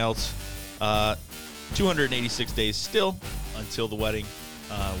everything else. 286 days still until the wedding.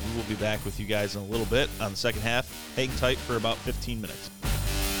 We will be back with you guys in a little bit on the second half. Hang tight for about 15 minutes.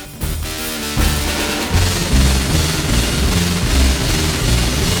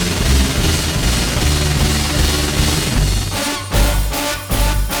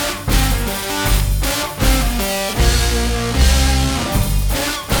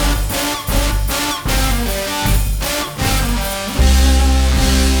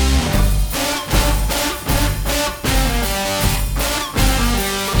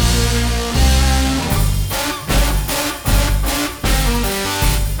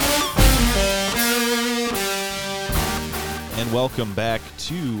 Welcome back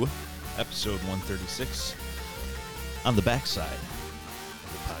to episode 136 on the backside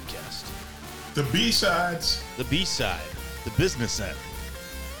of the podcast. The B-sides. The B-side. The business end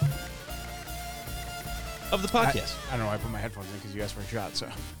of the podcast. I don't know. I put my headphones in because you asked for a shot, so.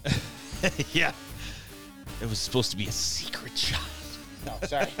 Yeah. It was supposed to be a secret shot. No,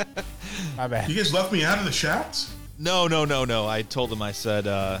 sorry. My bad. You guys left me out of the shots? No. I told him, I said,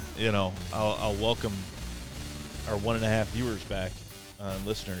 I'll welcome our 1.5 viewers back,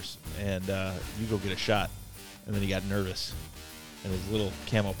 listeners, and you go get a shot. And then he got nervous in his little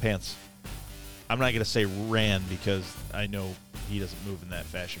camo pants. I'm not going to say ran because I know he doesn't move in that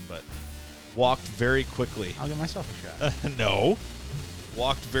fashion, but walked very quickly. I'll give myself a shot. No.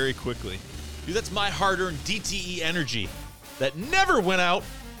 Walked very quickly. Dude, that's my hard-earned DTE energy that never went out.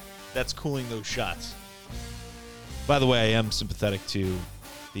 That's cooling those shots. By the way, I am sympathetic to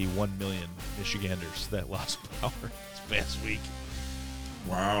the 1 million Michiganders that lost power this past week.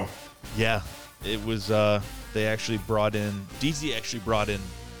 Wow. Yeah, it was, they actually brought in, DZ actually brought in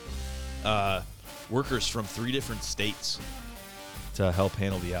workers from 3 different states to help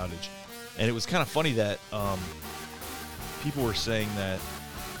handle the outage. And it was kind of funny that people were saying that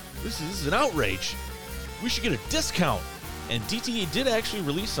this is an outrage. We should get a discount. And DTE did actually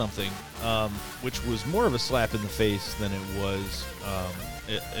release something which was more of a slap in the face than it was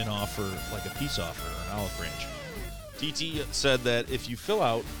an offer, like a peace offer or an olive branch. DTE said that if you fill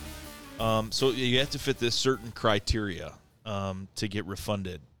out, so you have to fit this certain criteria to get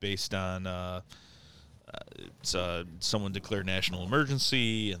refunded based on someone declared national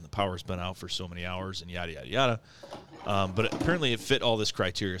emergency and the power's been out for so many hours and yada, yada, yada. But apparently it fit all this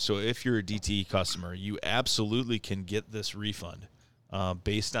criteria. So if you're a DTE customer, you absolutely can get this refund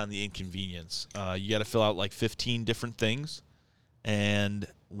based on the inconvenience. You got to fill out like 15 different things. And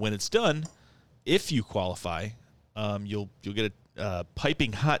when it's done, if you qualify, you'll get a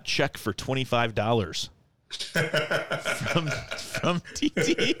piping hot check for $25 from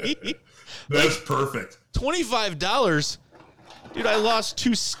DTE. That's perfect. $25? Dude, I lost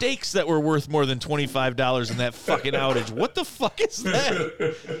 2 steaks that were worth more than $25 in that fucking outage. What the fuck is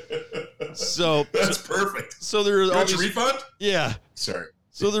that? So that's perfect. So there are you all want these your refund? Yeah. Sorry.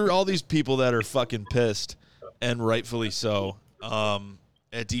 So there are all these people that are fucking pissed, and rightfully so,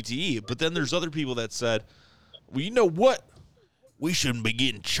 at DTE. But then there's other people that said, well, you know what? We shouldn't be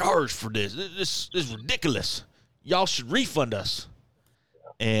getting charged for this. This is ridiculous. Y'all should refund us.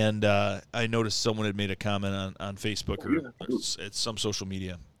 And I noticed someone had made a comment on Facebook or it's some social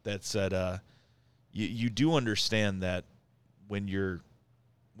media that said, you do understand that when you're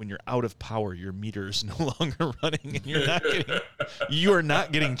out of power, your meter is no longer running, and you are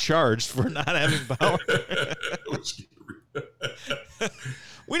not getting charged for not having power.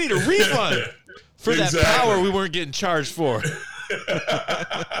 We need a refund for that power we weren't getting charged for.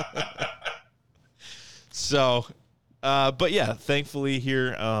 So, but yeah, thankfully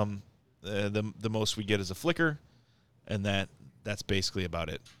here, the most we get is a flicker, and that's basically about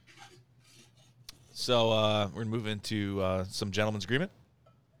it. So we're gonna move into some gentleman's agreement.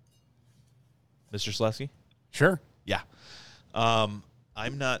 Mr. Selesky? Sure. Yeah. I'm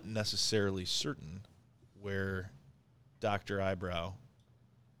not necessarily certain where Dr. Eyebrow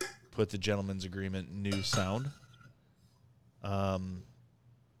put the gentleman's agreement new sound. But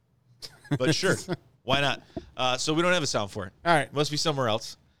sure. Why not? So we don't have a sound for it. All right. Must be somewhere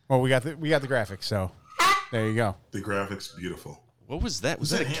else. Well, we got the graphics, so there you go. The graphics, beautiful. What was that?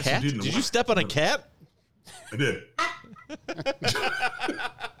 Was that a handsome cat? dude in the Did you white- step on a cat? I did.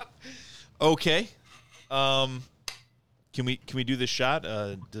 Okay. Can we do this shot?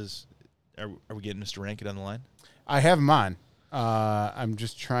 Are we getting Mr. Rankin on the line? I have him on. I'm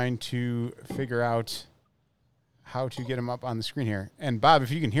just trying to figure out how to get him up on the screen here. And Bob,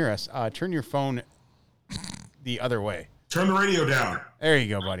 if you can hear us, turn your phone the other way. Turn the radio down. There you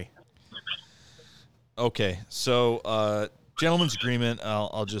go, buddy. Okay. So, gentleman's agreement.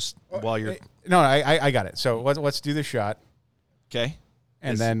 I'll just while you're No, I got it. So let's do the shot, okay.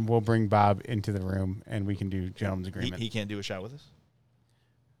 and then we'll bring Bob into the room, and we can do gentleman's agreement. He can't do a shot with us.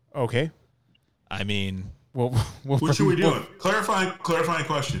 Okay. I mean, We'll What should we doing? Clarifying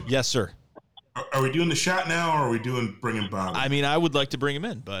question. yes, sir. Are we doing the shot now, or are we bringing Bob? I mean, I would like to bring him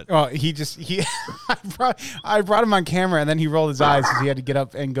in, but Oh, I brought him on camera, and then he rolled his eyes because he had to get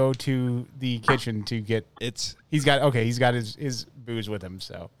up and go to the kitchen to get. He's got his booze with him.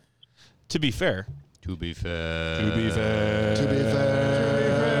 So to be fair, To be fair.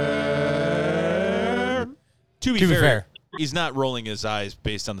 to be fair, he's not rolling his eyes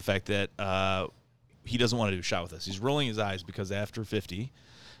based on the fact that he doesn't want to do a shot with us. He's rolling his eyes because after 50,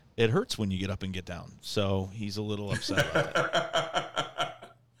 it hurts when you get up and get down. So he's a little upset about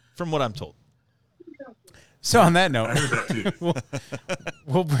that, from what I'm told. So on that note, I heard that too.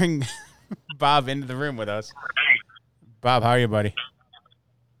 we'll bring Bob into the room with us. Bob, how are you, buddy?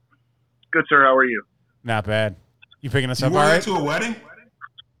 Good, sir. How are you? Not bad. You picking us You up wore all that right? to a wedding?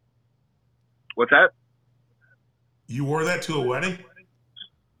 What's that? You wore that to a wedding?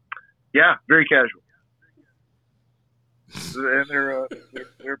 Yeah, very casual. And they're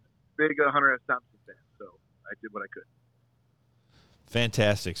big Hunter S. Thompson fans, so I did what I could.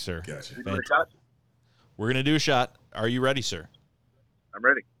 Fantastic, sir. Gotcha. You want a shot? We're going to do a shot. Are you ready, sir? I'm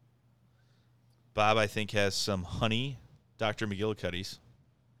ready. Bob, I think, has some honey Dr. McGillicuddy's.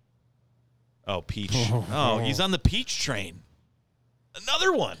 Oh, peach. Oh, he's on the peach train.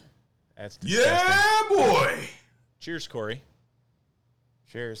 Another one. That's disgusting. Yeah, boy. Cheers, Corey.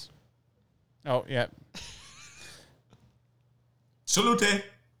 Cheers. Oh, yeah. Salute.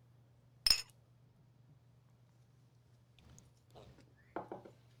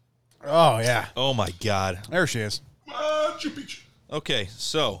 Oh, yeah. Oh, my God. There she is. Machu Picchu. Okay,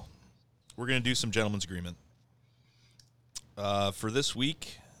 so we're going to do some gentleman's agreement. For this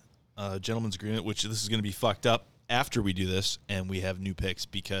week, gentleman's agreement, which this is going to be fucked up after we do this, and we have new picks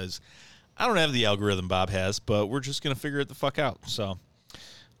because I don't have the algorithm Bob has, but we're just going to figure it the fuck out. So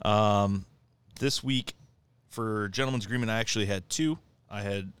this week, for gentleman's agreement, I actually had two. I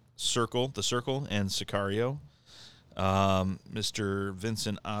had the Circle, and Sicario. Mr.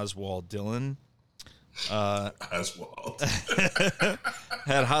 Vincent Oswald Dillon Oswald.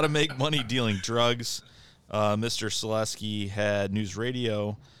 had How to Make Money Dealing Drugs. Mr. Selesky had News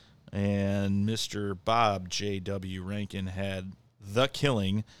Radio, and Mr. Bob J.W. Rankin had The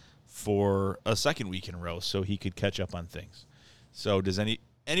Killing for a second week in a row so he could catch up on things. So does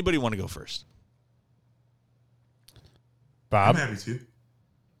anybody want to go first? I'm Bob? happy to.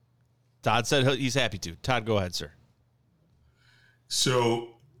 Todd said he's happy to. Todd, go ahead, sir.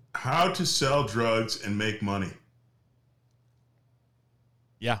 So, how to sell drugs and make money?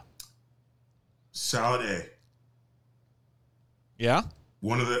 Yeah. Solid A. Yeah?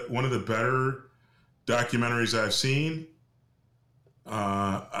 One of the better documentaries I've seen.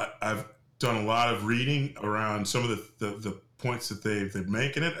 I've done a lot of reading around some of the points that they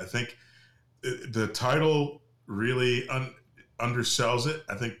make in it. I think the title really undersells it.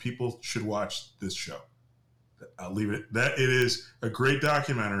 I think people should watch this show. I'll leave it. That it is a great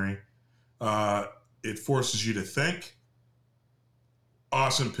documentary. It forces you to think.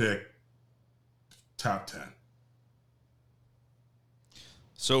 Awesome pick. Top 10.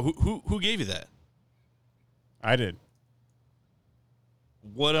 So who gave you that? I did.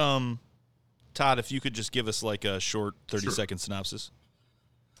 What Todd, if you could just give us like a short 30-second synopsis.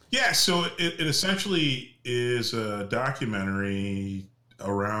 Yeah, so it essentially is a documentary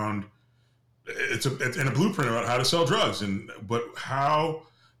around it's a blueprint about how to sell drugs but how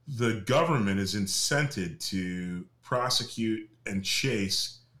the government is incented to prosecute and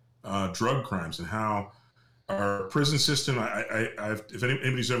chase drug crimes, and how our prison system. If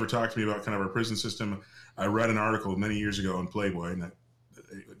anybody's ever talked to me about kind of our prison system, I read an article many years ago in Playboy, and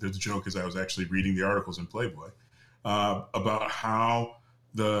the joke is I was actually reading the articles in Playboy about how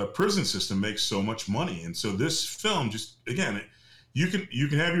the prison system makes so much money. And so this film, just again, you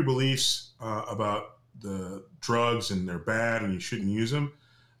can have your beliefs about the drugs and they're bad and you shouldn't use them,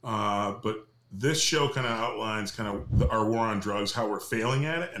 but this show kind of outlines kind of our war on drugs, how we're failing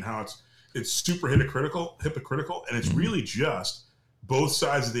at it, and how it's super hypocritical, and it's really just both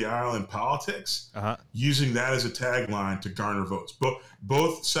sides of the aisle in politics using that as a tagline to garner votes.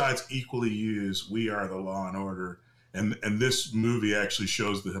 Both sides equally use "We are the law and order," and this movie actually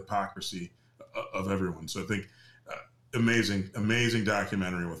shows the hypocrisy of everyone. So I think amazing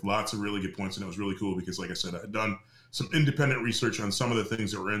documentary with lots of really good points, and it was really cool because, like I said, I'd done some independent research on some of the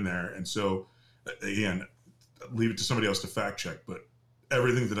things that were in there, and so again, leave it to somebody else to fact check, but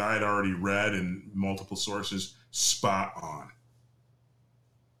everything that I had already read in multiple sources, spot on.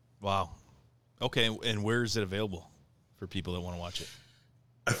 Wow. Okay, and where is it available for people that want to watch it?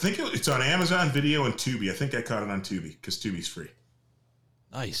 I think it's on Amazon Video and Tubi. I think I caught it on Tubi because Tubi's free.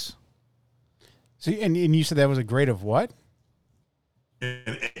 Nice. So, and you said that was a grade of what?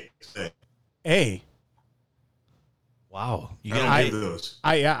 An A. A. Wow. You I got don't give those.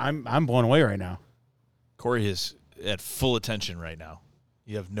 I'm blown away right now. Corey is at full attention right now.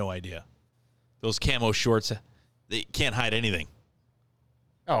 You have no idea. Those camo shorts, they can't hide anything.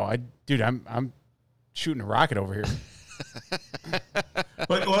 Oh, dude, I'm shooting a rocket over here.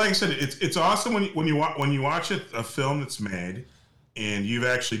 But like I said, it's awesome when you watch a film that's made and you've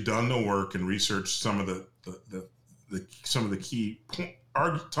actually done the work and researched some of the key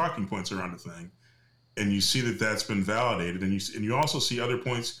talking points around the thing, and you see that that's been validated, and you also see other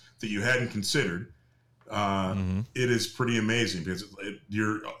points that you hadn't considered. It is pretty amazing because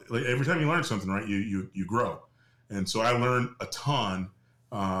you're like, every time you learn something, right, you grow, and so I learned a ton,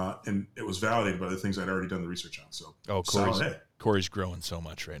 and it was validated by the things I'd already done the research on. So Corey's growing so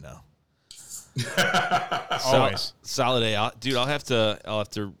much right now. Always solid A, dude. I'll have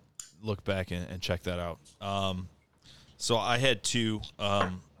to look back and check that out. So I had two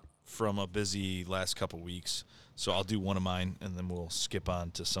from a busy last couple weeks, so I'll do one of mine and then we'll skip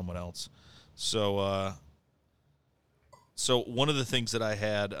on to someone else. So one of the things that I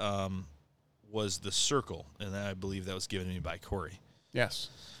had was The Circle, and I believe that was given to me by Corey. Yes.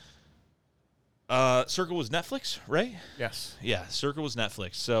 Circle was Netflix, right? Yes. Yeah, Circle was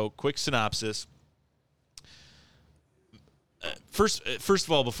Netflix. So, quick synopsis. First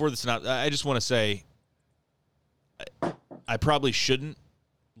of all, before the synopsis, I just want to say I probably shouldn't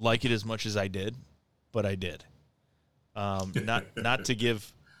like it as much as I did, but I did. Not to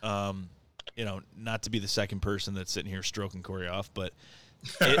give, not to be the second person that's sitting here stroking Corey off, but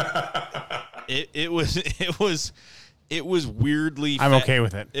it was weirdly. I'm okay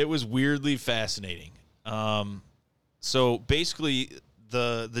with it. It was weirdly fascinating. So basically,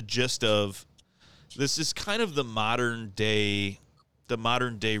 the gist of this is kind of the modern day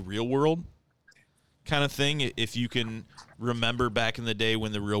real world kind of thing. If you can remember back in the day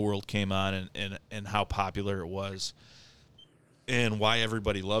when the Real World came on and how popular it was and why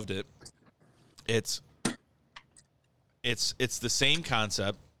everybody loved it, it's the same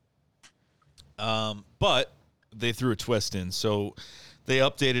concept, but they threw a twist in. So they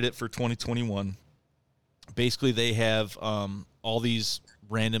updated it for 2021. Basically, they have all these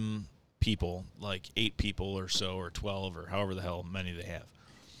random people, like 8 people or so, or 12, or however the hell many they have.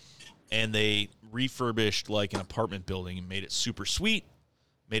 And they refurbished like an apartment building and made it super sweet,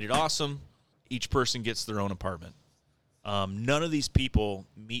 made it awesome. Each person gets their own apartment. None of these people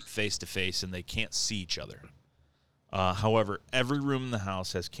meet face-to-face, and they can't see each other. However, every room in the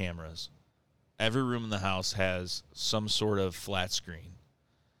house has cameras. Every room in the house has some sort of flat screen.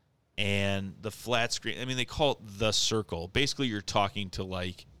 And the flat screen, I mean, they call it The Circle. Basically, you're talking to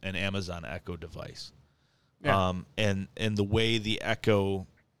like an Amazon Echo device. Yeah. And the way the Echo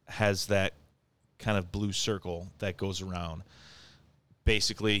has that kind of blue circle that goes around,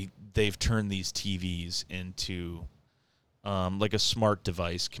 basically they've turned these TVs into like a smart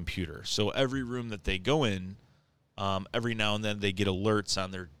device computer. So every room that they go in, every now and then they get alerts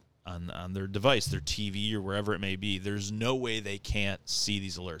on their device, their TV or wherever it may be. There's no way they can't see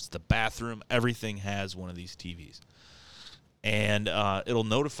these alerts. The bathroom, everything has one of these TVs. And it'll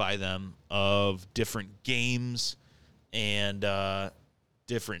notify them of different games and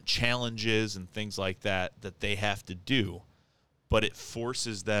different challenges and things like that they have to do. But it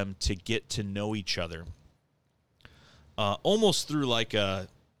forces them to get to know each other almost through like a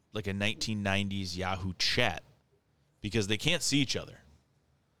 1990s Yahoo chat, because they can't see each other.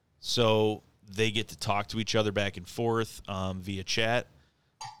 So they get to talk to each other back and forth via chat.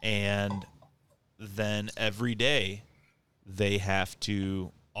 And then every day they have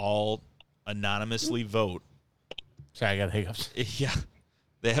to all anonymously vote. Sorry, I got hiccups. Yeah.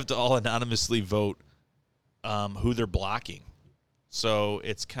 They have to all anonymously vote who they're blocking. So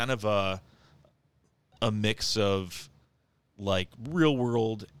it's kind of a mix of like Real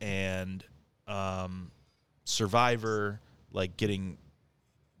World and Survivor, like getting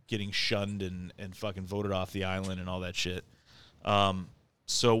shunned and fucking voted off the island and all that shit.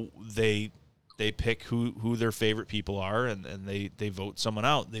 So they pick who their favorite people are, and they vote someone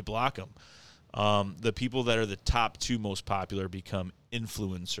out. They block them. The people that are the top two most popular become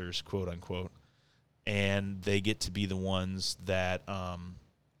influencers, quote unquote, and they get to be the ones that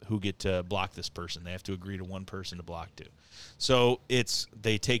who get to block this person. They have to agree to one person to block to. So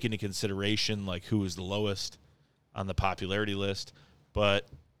they take into consideration like who is the lowest on the popularity list. But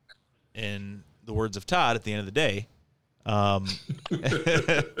in the words of Todd, at the end of the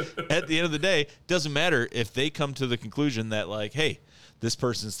day, doesn't matter if they come to the conclusion that like, hey, this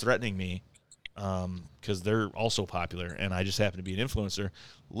person's threatening me because they're also popular and I just happen to be an influencer.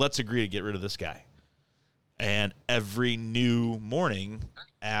 Let's agree to get rid of this guy. And every new morning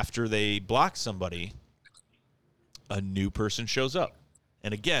after they block somebody, a new person shows up.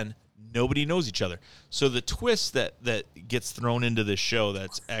 And again, nobody knows each other. So the twist that gets thrown into this show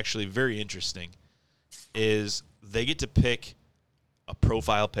that's actually very interesting is they get to pick a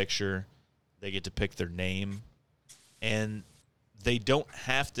profile picture, they get to pick their name, and they don't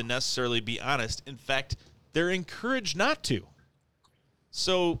have to necessarily be honest. In fact, they're encouraged not to.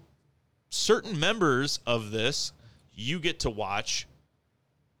 So certain members of this you get to watch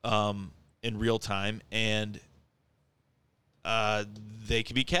in real time, and they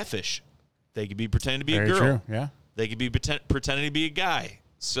could be catfish. They could be pretending to be Very a girl. true, yeah. They could be pretending to be a guy.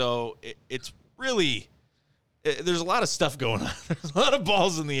 So it's really there's a lot of stuff going on. There's a lot of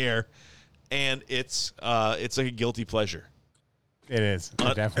balls in the air, and it's like a guilty pleasure. It is.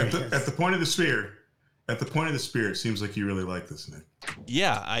 It definitely is. At the point of the spear, it seems like you really like this, Nick.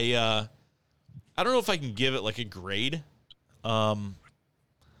 Yeah, I don't know if I can give it like a grade.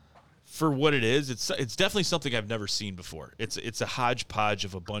 For what it is, it's definitely something I've never seen before. It's a hodgepodge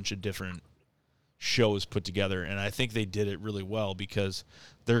of a bunch of different shows put together, and I think they did it really well because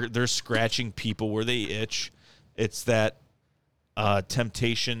they're scratching people where they itch. It's that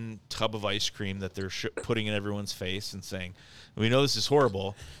temptation tub of ice cream that they're putting in everyone's face and saying, "We know this is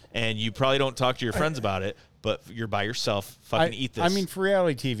horrible, and you probably don't talk to your friends about it, but you're by yourself. Fucking eat this." I mean, for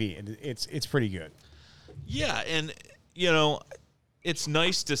reality TV, it's pretty good. Yeah, and you know, it's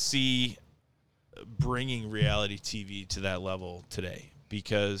nice to see bringing reality TV to that level today,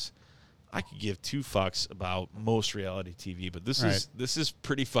 because I could give two fucks about most reality TV, but this is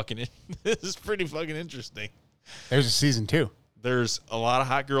pretty fucking interesting. There's a season 2. There's a lot of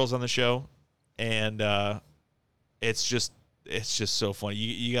hot girls on the show, and it's just so funny.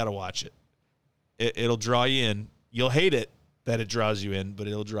 You got to watch it. It'll draw you in. You'll hate it that it draws you in, but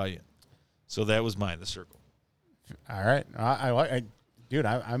it'll draw you in. So that was mine, The Circle. All right, dude,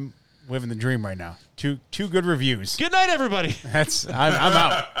 I'm living the dream right now. Two good reviews. Good night, everybody. I'm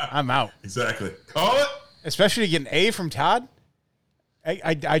out. I'm out. Exactly. Call it. Especially to get an A from Todd.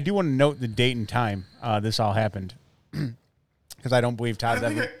 I do want to note the date and time this all happened, because I don't believe Todd's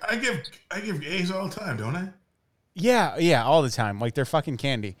ever. I give A's all the time, don't I? Yeah, all the time. Like they're fucking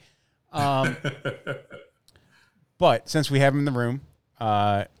candy. But since we have him in the room,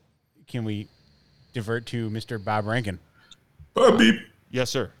 can we divert to Mr. Bob Rankin? Beep.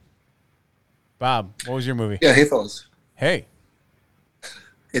 Yes, sir. Bob, what was your movie? Yeah, hey, fellas. Hey,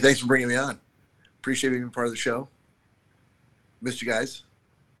 thanks for bringing me on. Appreciate being part of the show. Missed you guys.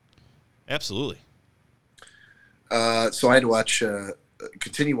 Absolutely. So I had to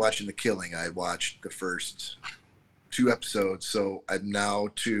continue watching The Killing. I watched the first 2 episodes, so I'm now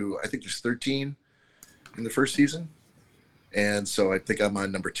I think there's 13. in the first season, and so I think I'm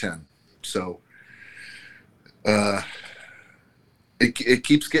on number 10. So it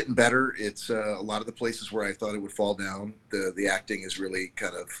keeps getting better. It's a lot of the places where I thought it would fall down, the acting has really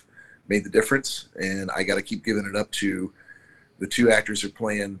kind of made the difference, and I got to keep giving it up to the two actors who are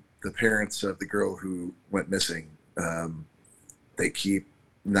playing the parents of the girl who went missing. They keep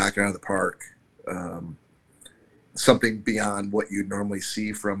knocking out of the park. Something beyond what you'd normally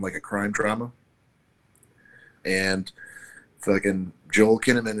see from like a crime drama. And fucking Joel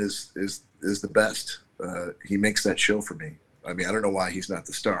Kinnaman is the best. He makes that show for me. I mean, I don't know why he's not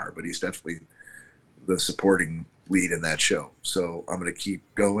the star, but he's definitely the supporting lead in that show. So I'm going to keep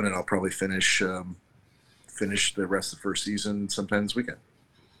going, and I'll probably finish the rest of the first season sometime this weekend.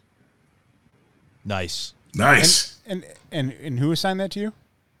 Nice. And who assigned that to you?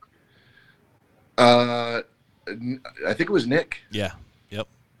 I think it was Nick. Yeah. Yep.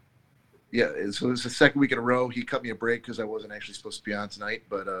 Yeah, so it was the second week in a row. He cut me a break because I wasn't actually supposed to be on tonight,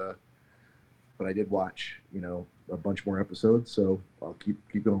 but I did watch, a bunch more episodes, so I'll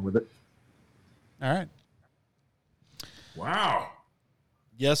keep going with it. All right. Wow.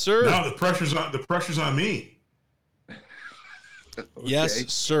 Yes, sir. Now the pressure's on me. Okay.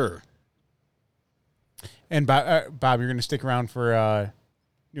 Yes, sir. And Bob, you're going to stick around for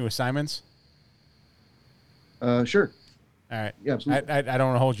new assignments? Sure. All right. Yeah, absolutely. I don't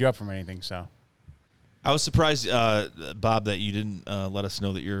want to hold you up from anything, so. I was surprised, Bob, that you didn't let us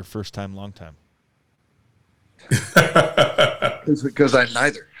know that you're first time, long time. Because I'm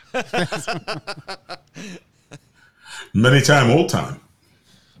neither. Many time, old time.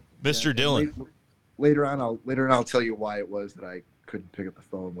 Mr. Dillon. Later on, I'll tell you why it was that I couldn't pick up the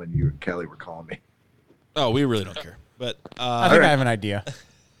phone when you and Kelly were calling me. Oh, we really don't care. But I think I have an idea.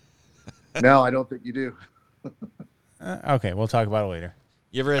 No, I don't think you do. Okay, we'll talk about it later.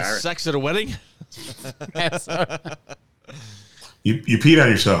 You ever had All right. sex at a wedding? You peed on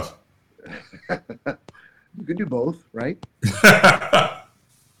yourself. You can do both, right?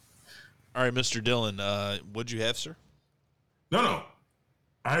 All right, Mr. Dillon, what'd you have, sir? No.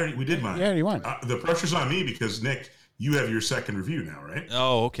 We did mine. Yeah, you won. The pressure's on me because, Nick, you have your second review now, right?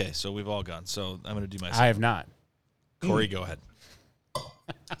 Oh, okay. So we've all gone. So I'm going to do my I have not. Corey, go ahead.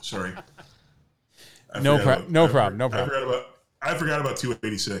 Sorry. No problem. I forgot about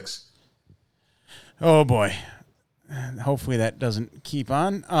 286. Oh, boy. Hopefully that doesn't keep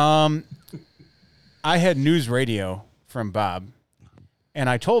on. I had news radio from Bob, and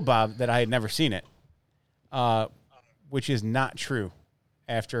I told Bob that I had never seen it, which is not true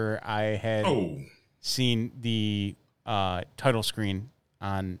after I had seen the title screen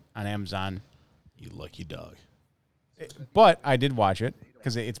on Amazon. You lucky dog. But I did watch it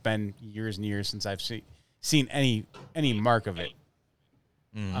because it's been years and years since I've seen any mark of it.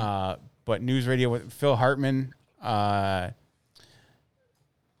 But news radio with Phil Hartman,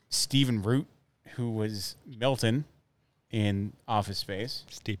 Stephen Root, who was Milton in Office Space.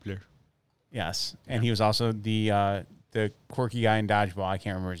 Stapler. Yes, and he was also the quirky guy in Dodgeball. I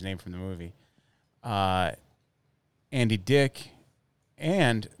can't remember his name from the movie. Andy Dick,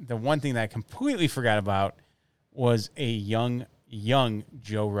 and the one thing that I completely forgot about was a young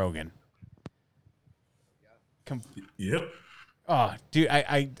Joe Rogan. Yep. Oh, dude,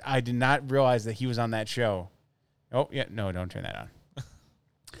 I did not realize that he was on that show. Oh, yeah, no, don't turn that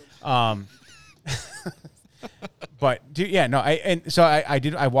on. But dude, yeah, no,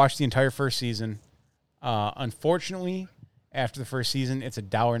 I watched the entire first season. Unfortunately, after the first season, it's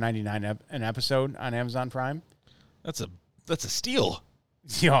 $1.99 an episode on Amazon Prime. That's a steal.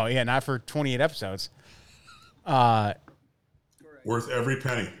 Oh yeah, not for 28 episodes. Worth every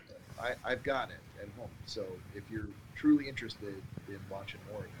penny. I've got it at home. So if you're truly interested in watching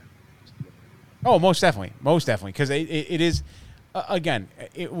more of it, just look at it. Oh, most definitely, because it is. Again,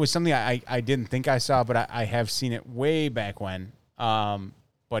 it was something I didn't think I saw, but I have seen it way back when.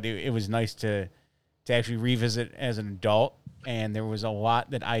 But it was nice to actually revisit as an adult, and there was a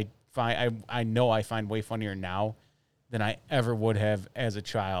lot that I find way funnier now than I ever would have as a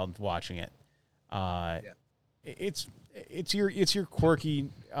child watching it. It's your quirky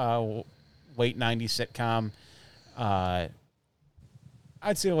late '90s sitcom.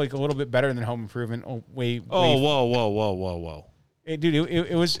 I'd say like a little bit better than Home Improvement. Whoa. Dude,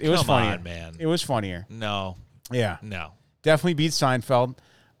 it was Come funnier, on, man. It was funnier. No. Yeah, No. definitely beats Seinfeld.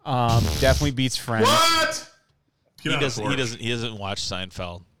 Definitely beats Friends. What? He doesn't watch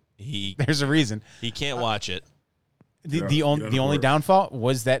Seinfeld. There's a reason. He can't watch it. The only downfall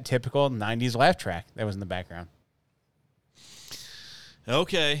was that typical '90s laugh track that was in the background.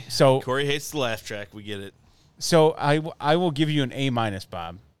 Okay. So Corey hates the laugh track. We get it. So I will give you an A-,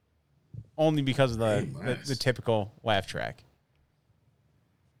 Bob. only because of the A-minus. typical laugh track.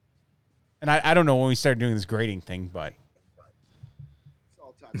 And I don't know when we started doing this grading thing, but It's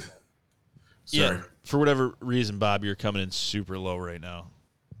all Todd's fault. Sorry. Yeah, for whatever reason, Bob, you're coming in super low right now.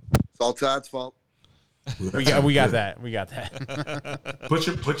 It's all Todd's fault. we got that. We got that. Put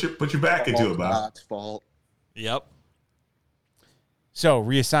your back into All it, Bob. Todd's fault. Yep. So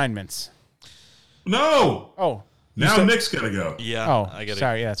reassignments. No. Oh, Now said- Nick's gotta go. Yeah. oh, I gotta,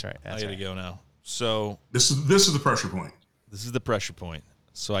 sorry. Yeah, that's right. I That's gotta right. go now. So This is the pressure point. this is the pressure point.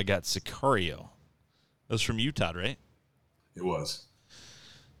 So I got Sicario. That was from you, Todd, right? It was.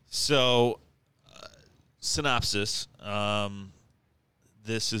 So, synopsis.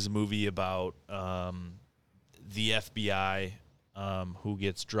 This is a movie about the FBI who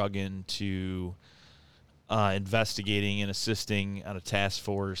gets drug into investigating and assisting on a task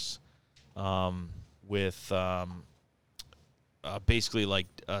force with basically like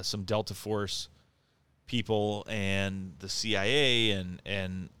some Delta Force people and the CIA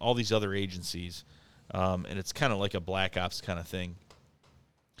and all these other agencies. And it's kind of like a Black Ops kind of thing.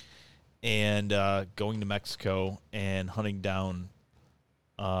 And going to Mexico and hunting down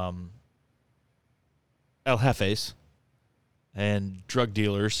El Jefes and drug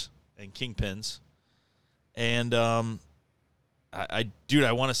dealers and kingpins. And I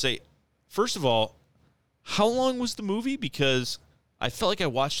want to say, first of all, how long was the movie? Because I felt like I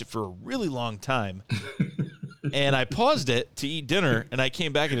watched it for a really long time. And I paused it to eat dinner, and I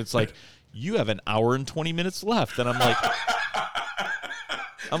came back, and it's like, you have an hour and 20 minutes left. And I'm like,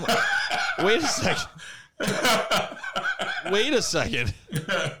 wait a second. Wait a second.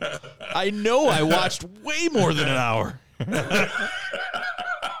 I know I watched way more than an hour.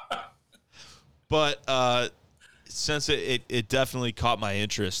 But since it definitely caught my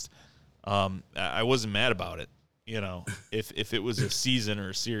interest, I wasn't mad about it. You know, if it was a season or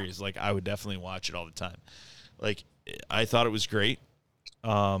a series, like, I would definitely watch it all the time. Like, I thought it was great.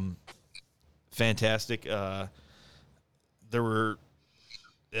 Fantastic. There were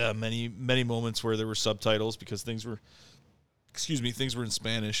many moments where there were subtitles because things were in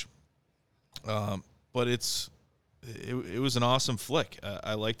Spanish. But it was an awesome flick.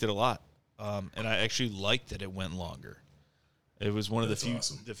 I liked it a lot. And I actually liked that it went longer. It was one of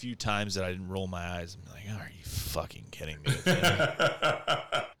the few times that I didn't roll my eyes. I'm like, are you fucking kidding me?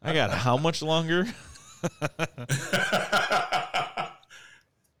 I got how much longer?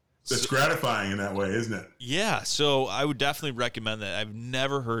 It's gratifying in that way, isn't it? Yeah, so I would definitely recommend that. I've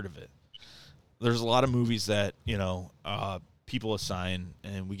never heard of it. There's a lot of movies that, people assign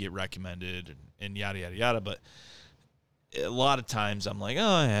and we get recommended and yada, yada, yada. But a lot of times I'm like,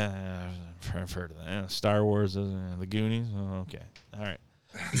 oh, yeah, I've heard of that. Yeah, Star Wars, The Goonies. Oh, okay. All right.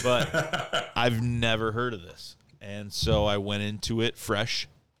 But I've never heard of this. And so I went into it fresh,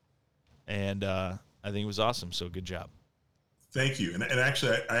 and I think it was awesome. So good job. Thank you. And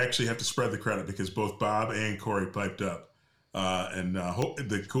actually, I actually have to spread the credit because both Bob and Corey piped up.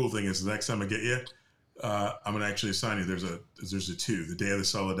 The cool thing is the next time I get you, I'm going to actually assign you. There's a 2, The Day of the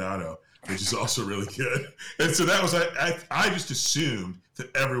Soldado, which is also really good. And so that was, I just assumed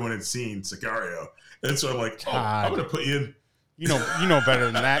that everyone had seen Sicario. And so I'm like, I'm going to put you in. You know better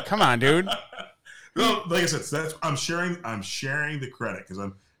than that. Come on, dude. No, like I said, I'm sharing the credit because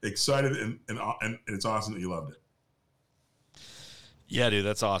I'm excited and it's awesome that you loved it. Yeah, dude,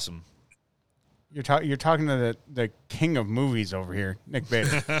 that's awesome. You're talking to the king of movies over here, Nick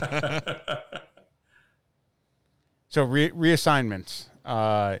Bader. So reassignments.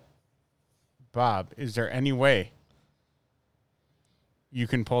 Bob, is there any way you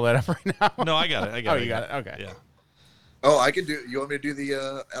can pull that up right now? No, I got it. You got it. Okay. Yeah. Oh, I can do. You want me to do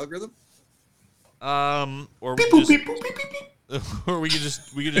the algorithm? Or we just, or we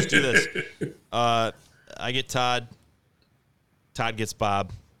could just do this. I get Todd. Todd gets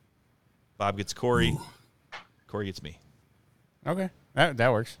Bob. Bob gets Corey. Corey gets me. Okay.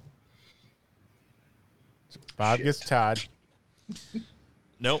 That works. So Bob gets Todd.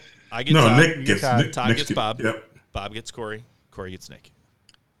 Nope. I get No, Todd. Nick gets Todd. Todd Nick's gets Bob. Yep. Bob gets Corey. Corey gets Nick.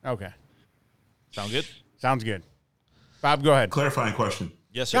 Okay. Sound good? Sounds good. Bob, go ahead. Clarifying question.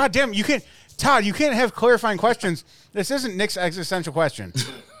 Yes, sir. God damn, Todd, you can't have clarifying questions. This isn't Nick's existential question.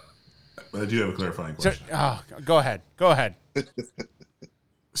 But I do have a clarifying So, question. go ahead. Go ahead.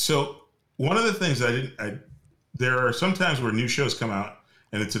 So one of the things there are some times where new shows come out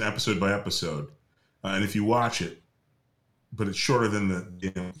and it's an episode by episode, and if you watch it, but it's shorter than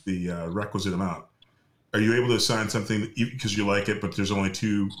the requisite amount, are you able to assign something because you like it, but there's only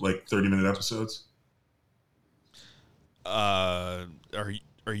 2 30-minute episodes? Are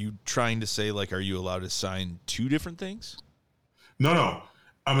you trying to say, like, are you allowed to sign 2 different things? No.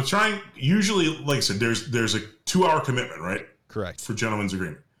 I'm trying. Usually, like I said, there's a 2-hour commitment, right, Correct. for gentleman's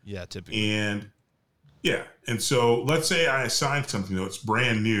agreement, Yeah, typically. and so let's say I assign something though, it's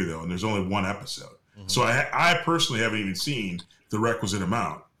brand new though, and there's only one episode. So I personally haven't even seen the requisite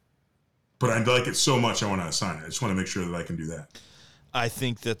amount, but I like it so much I want to assign it. I just want to make sure that I can do that. I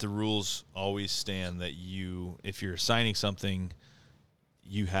think that the rules always stand that if you're assigning something,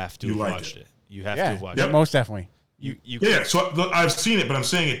 you have to have watched it. You have to have watched it. Most definitely. So I've seen it, but I'm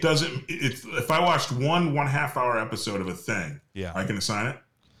saying it doesn't. If I watched one half-hour episode of a thing, I can assign it.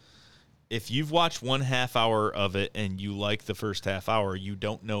 If you've watched 1/2 hour of it and you like the first half hour, you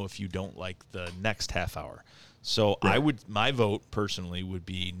don't know if you don't like the next half hour. So my vote personally would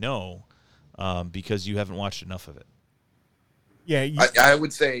be no, because you haven't watched enough of it. Yeah, I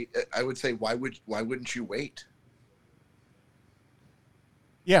would say why wouldn't you wait?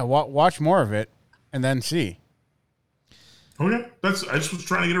 Yeah, watch more of it and then see. Okay, I just was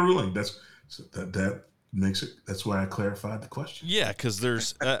trying to get a ruling. That makes it. That's why I clarified the question. Yeah, because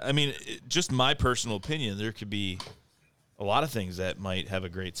there's, just my personal opinion, there could be a lot of things that might have a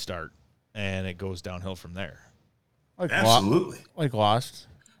great start, and it goes downhill from there. Absolutely. Like Lost.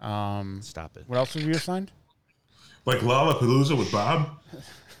 Stop it. What else have you assigned? Like Lollapalooza with Bob?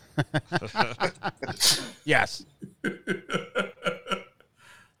 Yes.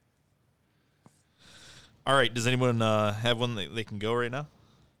 All right. Does anyone have one that they can go right now?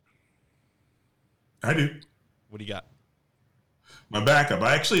 I do. What do you got? My backup.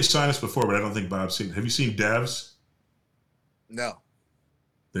 I actually assigned this before, but I don't think Bob's seen it. Have you seen Devs? No.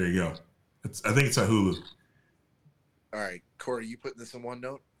 There you go. I think it's a Hulu. All right. Corey, you putting this in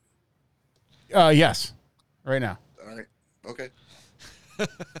OneNote? Yes. Right now. All right. Okay.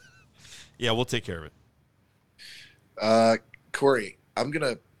 Yeah, we'll take care of it. Corey, I'm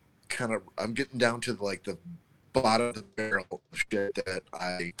getting down to the bottom of the barrel shit that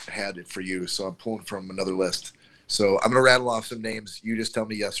I had it for you, so I'm pulling from another list. So I'm gonna rattle off some names. You just tell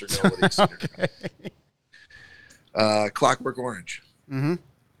me yes or no. Whether you've seen it or not. Clockwork Orange. Mm-hmm.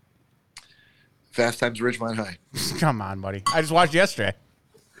 Fast Times at Ridgemont High. Come on, buddy. I just watched yesterday.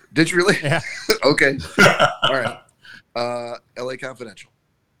 Did you really? Yeah. Okay. All right. L.A. Confidential.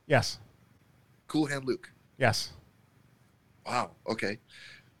 Yes. Cool Hand Luke. Yes. Wow. Okay.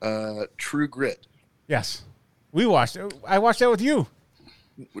 True Grit. Yes. We watched it. I watched that with you.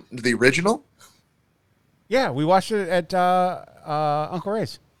 The original? Yeah, we watched it at Uncle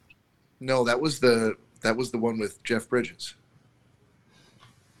Ray's. No, that was the one with Jeff Bridges.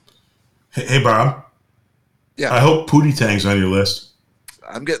 Hey, Bob. Yeah. I hope Pootie Tang's on your list.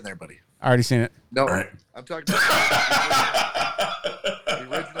 I'm getting there, buddy. I already seen it. No, right. I'm talking about the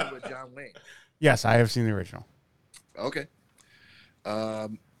original with John Wayne. Yes, I have seen the original. Okay.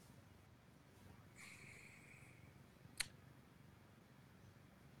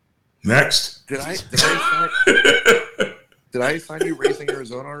 Next. Did I assign you Raising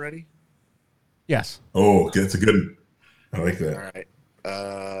Arizona already? Yes. Oh, that's a good one. I like that. All right.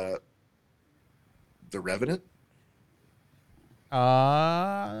 The Revenant?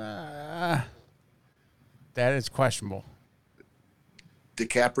 That is questionable.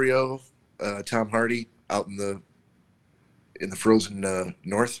 DiCaprio, Tom Hardy out in the frozen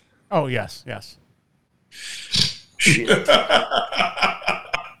north. Oh yes. Shit.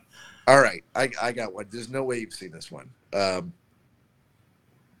 All right, I got one. There's no way you've seen this one.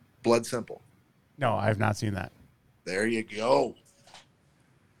 Blood Simple. No, I have not seen that. There you go.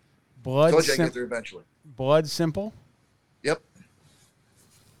 Blood Told you I'd get there eventually. Blood Simple. Yep.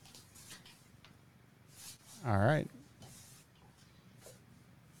 All right.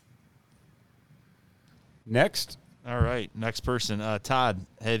 Next. All right. Next person. Todd,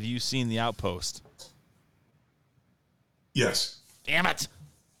 have you seen The Outpost? Yes. Damn it.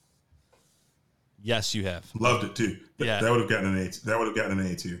 Yes, you have. Loved it too. Yeah. That would have gotten an A. That would have gotten an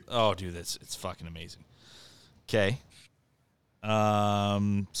A too. Oh, dude, it's fucking amazing. Okay.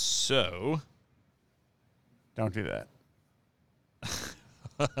 So Don't do that.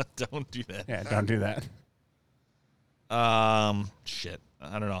 don't do that. Yeah, don't do that. Shit.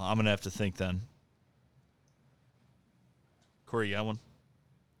 I don't know. I'm gonna have to think then. Corey, you got one?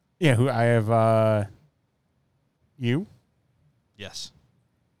 Yeah, who I have you? Yes.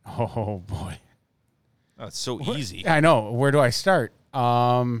 Oh boy. Oh, it's so easy. I know. Where do I start?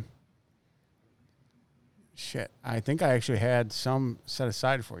 Shit. I think I actually had some set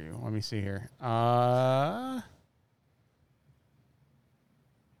aside for you. Let me see here.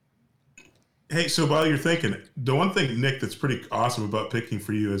 Hey, so while you're thinking, the one thing, Nick, that's pretty awesome about picking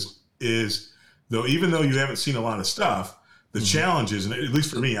for you is though, even though you haven't seen a lot of stuff, The challenge is, and at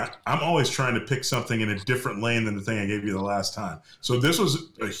least for me, I'm always trying to pick something in a different lane than the thing I gave you the last time. So this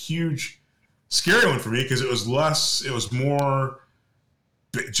was a huge, scary one for me because it was more.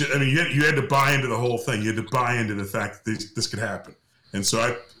 I mean, you had to buy into the whole thing. You had to buy into the fact that this could happen. And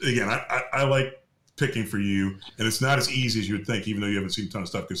so I like picking for you, and it's not as easy as you would think, even though you haven't seen a ton of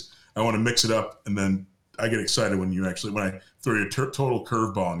stuff, because I want to mix it up, and then I get excited when I throw you a total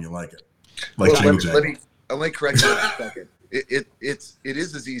curveball and you like it. Like let me correct you for a second. It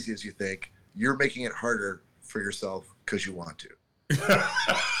is as easy as you think. You're making it harder for yourself because you want to.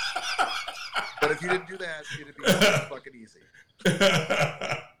 But if you didn't do that, it'd be fucking easy.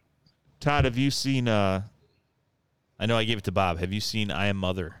 Todd, have you seen? I know I gave it to Bob. Have you seen I Am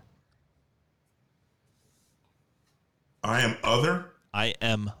Mother? I Am Other? I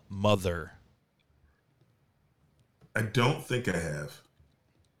Am Mother. I don't think I have.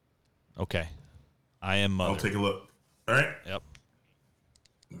 Okay. I Am Mother. I'll take a look. All right. Yep.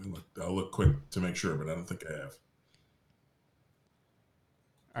 I'll look quick to make sure, but I don't think I have.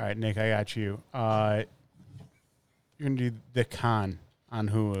 All right, Nick, I got you. You're going to do The Con on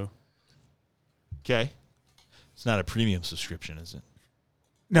Hulu. Okay. It's not a premium subscription, is it?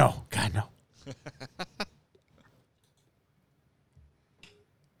 No. God, no.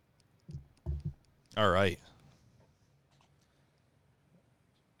 All right.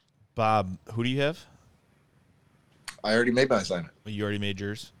 Bob, who do you have? I already made my assignment. You already made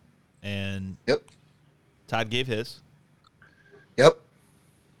yours. And Yep. Todd gave his. Yep.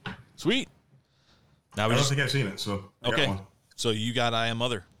 Sweet. Now I don't think I've seen it, so I got okay. one. So you got I Am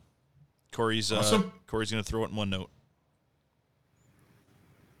Mother. Corey's Awesome. Corey's going to throw it in OneNote.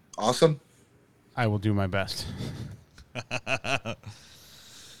 Awesome. I will do my best.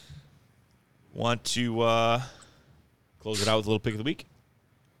 Want to close it out with a little pick of the week?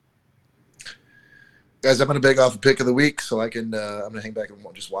 Guys, I'm going to beg off a pick of the week so I can. I'm going to hang back and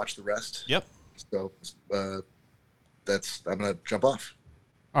just watch the rest. Yep. So I'm going to jump off.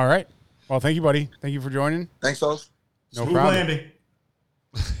 All right. Well, thank you, buddy. Thank you for joining. Thanks, fellas. No Smooth problem. landing.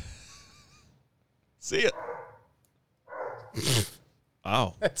 See ya.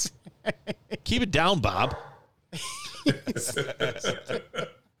 Wow. Keep it down, Bob.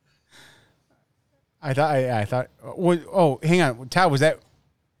 I thought. Oh, hang on, Todd. Was that?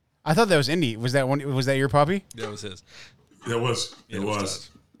 I thought that was Indy. Was that one? Was that your puppy? That was his. It was.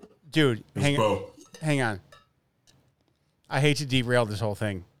 Dude, It was Bo. hang on. I hate to derail this whole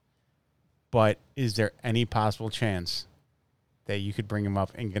thing, but is there any possible chance that you could bring him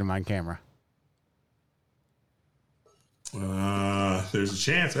up and get him on camera? There's a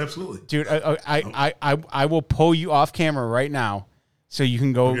chance, absolutely. Dude, I will pull you off camera right now so you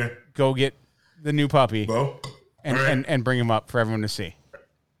can go get the new puppy Bo? and, All right. and bring him up for everyone to see.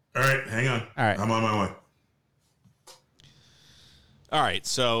 All right, hang on. All right. I'm on my way. All right,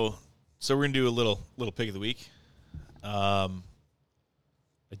 so we're gonna do a little pick of the week. I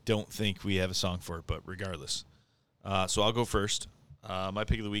don't think we have a song for it, but regardless, so I'll go first. My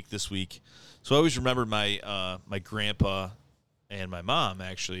pick of the week this week. So I always remember my my grandpa and my mom,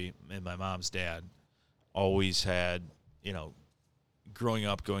 actually, and my mom's dad always had, growing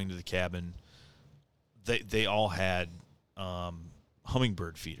up, going to the cabin, they all had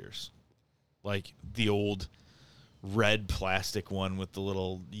hummingbird feeders, like the old red plastic one with the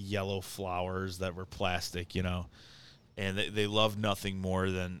little yellow flowers that were plastic, and they loved nothing more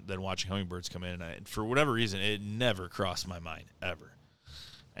than watching hummingbirds come in. And for whatever reason, it never crossed my mind, ever.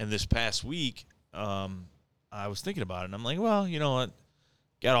 And this past week, I was thinking about it, and I'm like, well, you know what?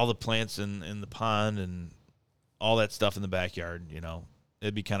 Got all the plants in the pond and all that stuff in the backyard,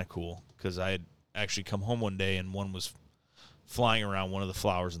 It'd be kind of cool, because I had actually come home one day, and one was flying around one of the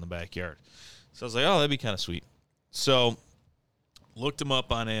flowers in the backyard. So I was like, oh, that'd be kind of sweet. So looked them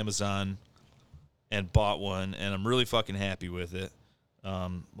up on Amazon and bought one, and I'm really fucking happy with it.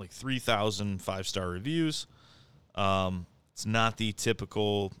 Like 3,000 5-star reviews. It's not the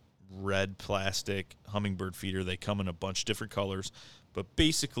typical red plastic hummingbird feeder. They come in a bunch of different colors, but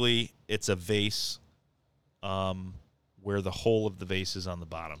basically it's a vase where the hole of the vase is on the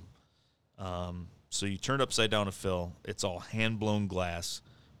bottom. So you turn it upside down to fill. It's all hand-blown glass,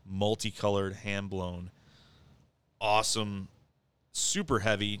 multicolored, hand-blown. Awesome, super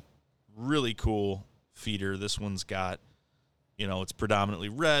heavy, really cool feeder. This one's got, it's predominantly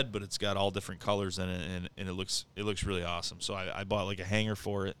red, but it's got all different colors in it, and it looks really awesome. So I bought like a hanger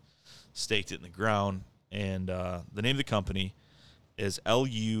for it, staked it in the ground, and the name of the company is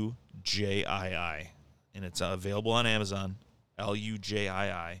LUJII, and it's available on Amazon.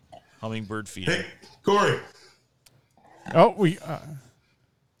 LUJII, hummingbird feeder. Hey, Corey. Oh, we.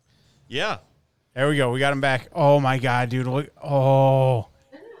 Yeah. There we go. We got him back. Oh my God, dude! Look! Oh,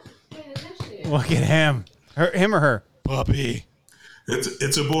 look at him. Him or her? Puppy.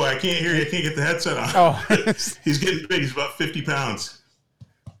 It's a boy. I can't hear you. I can't get the headset on. Oh, He's getting big. He's about 50 pounds.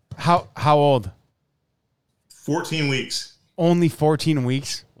 how old? 14 weeks. Only 14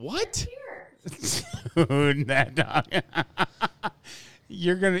 weeks. What? Dude, that dog.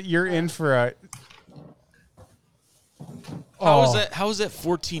 You're in for a. How is that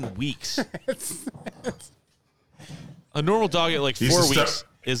 14 weeks? A normal dog at like 4 weeks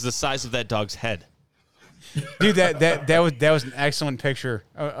is the size of that dog's head. Dude, that was an excellent picture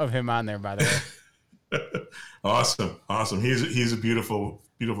of him on there, by the way. Awesome. He's a beautiful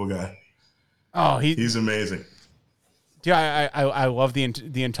guy. Oh, he's amazing. Dude, I love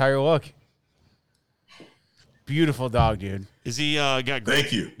the entire look. Beautiful dog, dude. Is he got great?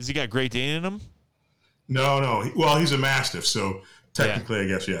 Thank you. Has he got Great Dane in him? No. Well, he's a Mastiff, so technically, I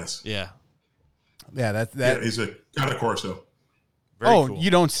guess yes. Yeah. Yeah, that. Yeah, he's a Cane Corso. Very cool.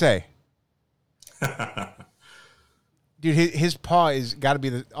 You don't say. Dude, his paw is got to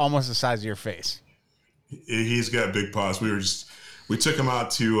be almost the size of your face. He's got big paws. We took him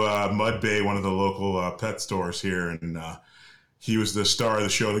out to Mud Bay, one of the local pet stores here, and he was the star of the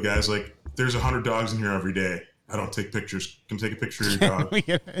show. The guy's like, "There's 100 dogs in here every day. I don't take pictures. Come take a picture of your dog."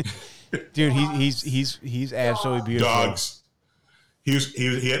 Dude, he's absolutely beautiful. Dogs. We had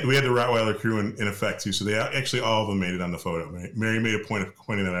the Rottweiler crew in effect too, so they actually all of them made it on the photo. Right? Mary made a point of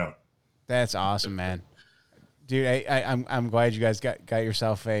pointing that out. That's awesome, man. Dude, I'm glad you guys got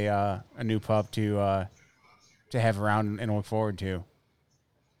yourself a new pup to have around and look forward to.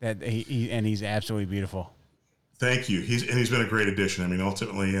 That he's absolutely beautiful. Thank you. He's been a great addition. I mean,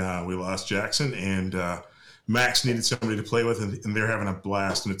 ultimately we lost Jackson, and Max needed somebody to play with, and they're having a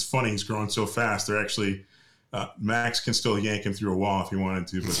blast. And it's funny, he's growing so fast. They're actually Max can still yank him through a wall if he wanted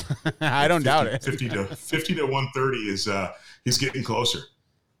to, but I don't doubt it. 50 to 130 is he's getting closer.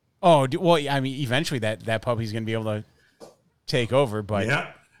 Oh, well, I mean, eventually that puppy's going to be able to take over,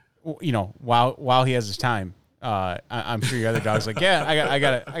 but you know, while he has his time, I'm sure your other dog's like, yeah, I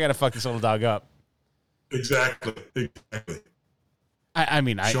gotta fuck this little dog up. Exactly. I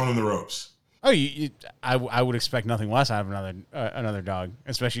mean, showing him the ropes. Oh, I would expect nothing less out of another dog,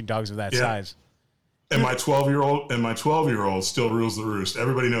 especially dogs of that size. And my 12-year-old still rules the roost.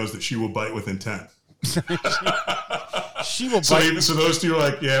 Everybody knows that she will bite with intent. She will bite. So those two are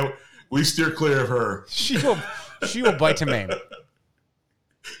like, yeah, we steer clear of her. She will bite to maim.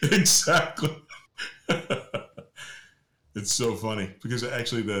 Exactly. It's so funny because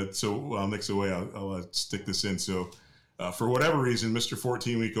actually while Nick's away, I'll stick this in. So for whatever reason, Mr.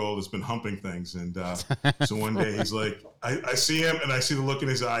 14-week-old has been humping things, and so one day he's like, I see him and I see the look in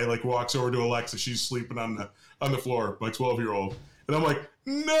his eye. He like walks over to Alexa. She's sleeping on the floor, my 12-year-old, and I'm like,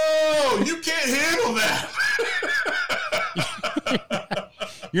 no, you can't handle that.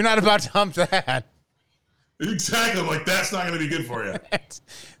 You're not about to hump that. Exactly. I'm like, that's not going to be good for you.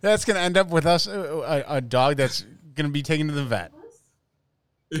 That's going to end up with us a dog that's going to be taken to the vet.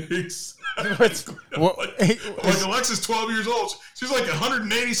 Exactly. Like Alexa's 12 years old. She's like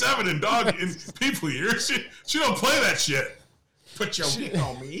 187 in people years. She don't play that shit. Put your dick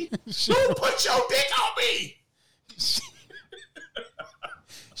on me. Don't put your dick on me.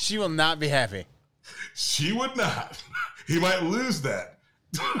 She will not be happy. She would not. He might lose that.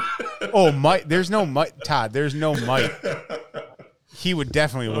 Oh, might. There's no might, Todd. There's no might. He would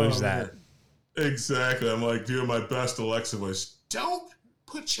definitely lose that. Exactly. I'm like doing my best Alexa voice. Don't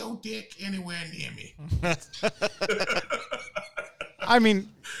put your dick anywhere near me. I mean,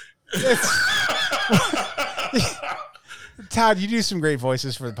 Todd, you do some great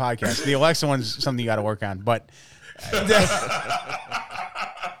voices for the podcast. The Alexa one's something you got to work on, but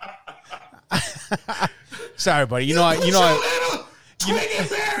sorry, buddy. You know little Twiggy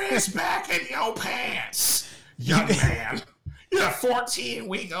Bear is back in your pants, young man. You're a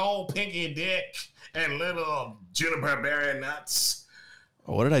 14-week-old pinky dick and little juniper berry nuts.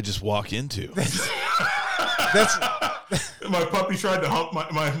 What did I just walk into? That's my puppy tried to hump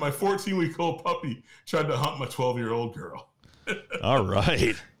my 14-week-old puppy tried to hump my 12-year-old girl. All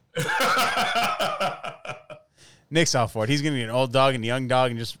right. Nick's all for it. He's going to be an old dog and a young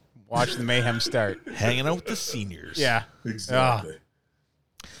dog and just watch the mayhem start. Hanging out with the seniors. Yeah. Exactly.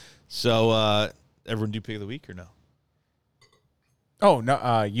 So, everyone do pick of the week or no? Oh,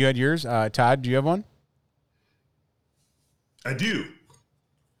 no. You had yours. Todd, do you have one? I do.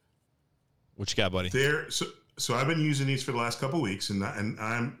 What you got, buddy? So I've been using these for the last couple of weeks, and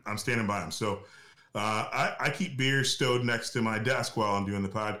I'm standing by them. So I keep beers stowed next to my desk while I'm doing the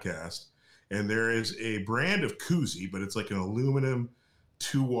podcast, and there is a brand of koozie, but it's like an aluminum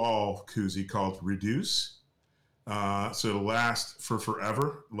 2-wall koozie called Reduce. So it'll last for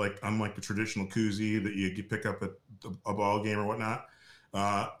forever, like unlike the traditional koozie that you pick up at a ball game or whatnot.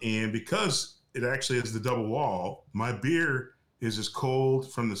 And because it actually has the double wall, my beer is as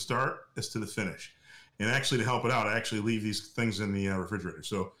cold from the start as to the finish. And actually, to help it out, I actually leave these things in the refrigerator.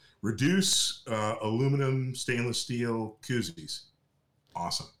 So Reduce aluminum stainless steel koozies.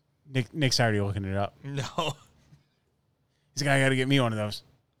 Awesome. Nick's already looking it up. No. He's like, I got to get me one of those.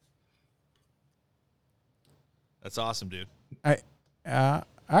 That's awesome, dude. All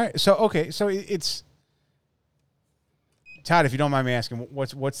right. So it's Todd. If you don't mind me asking,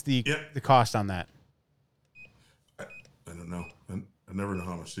 what's the cost on that? I don't know. I never know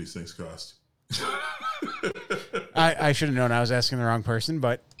how much these things cost. I should have known. I was asking the wrong person,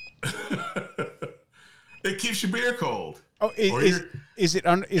 but it keeps your beer cold. oh, is it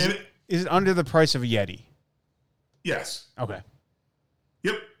under the price of a Yeti? Yes. Okay.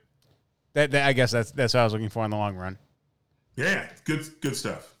 Yep. That I guess that's what I was looking for in the long run. Yeah. Good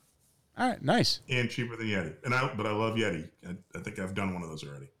stuff. All right. Nice. And cheaper than Yeti. But I love Yeti. I think I've done one of those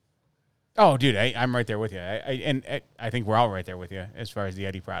already. Oh, dude, I'm right there with you. I think we're all right there with you as far as the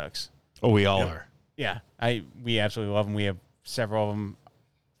Yeti products. Oh, we all are. Yeah. We absolutely love them. We have several of them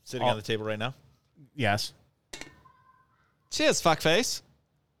Sitting on the table right now. Yes. Cheers, fuckface.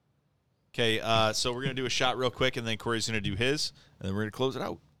 Okay, so we're going to do a shot real quick, and then Corey's going to do his, and then we're going to close it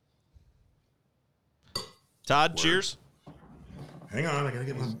out. Todd, cheers. Hang on, I got to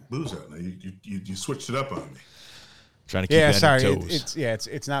get my booze out. Now you switched it up on me. Trying to keep you on your toes.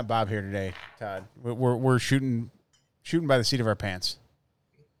 It's not Bob here today, Todd. We're shooting by the seat of our pants.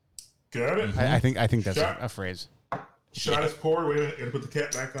 Got it. I think that's a phrase. Shot is poured. Wait a minute. Got to put the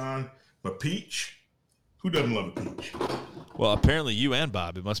cap back on. My peach. Who doesn't love a peach? Well, apparently you and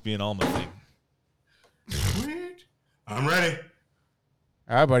Bob. It must be an Alma thing. Sweet. I'm ready.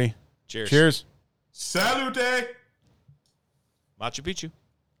 All right, buddy. Cheers. Cheers. Salute. Machu Picchu.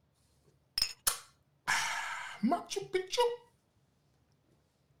 Machu Picchu.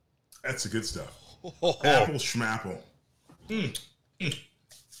 That's the good stuff. Apple schmapple.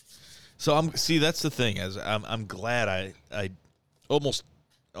 So that's the thing. As I'm glad I almost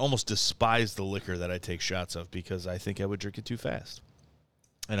despise the liquor that I take shots of because I think I would drink it too fast,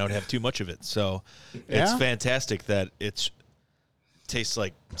 and I would have too much of it. So it's fantastic that it tastes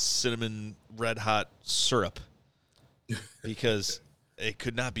like cinnamon red hot syrup because it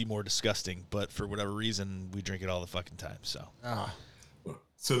could not be more disgusting. But for whatever reason, we drink it all the fucking time. So.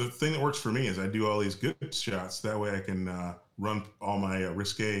 So the thing that works for me is I do all these good shots. That way I can run all my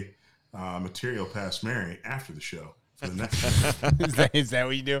risque material past Mary after the show for the next. Is that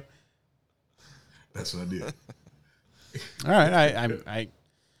what you do? That's what I do. All right, I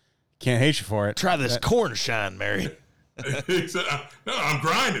can't hate you for it. Try this corn shine, Mary. No, I'm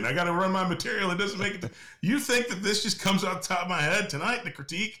grinding. I got to run my material. It doesn't make it. You think that this just comes out the top of my head tonight? The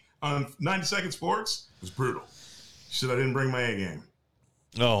critique on 90 Second Sports was brutal. She said I didn't bring my A game.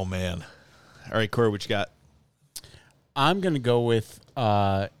 Oh man! All right, Corey, what you got? I'm gonna go with.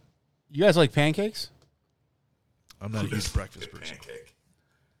 You guys like pancakes? I'm not a huge breakfast person. Pancake.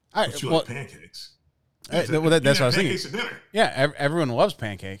 All But right, you well, like pancakes. that's what I was pancakes thinking. at dinner. Yeah, everyone loves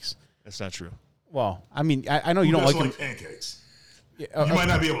pancakes. That's not true. Well, I mean, I know you Who don't like doesn't them. pancakes. Yeah, You might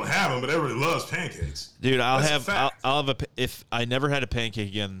not be able to have them, but everybody loves pancakes. Dude, I'll That's a have fact. if I never had a pancake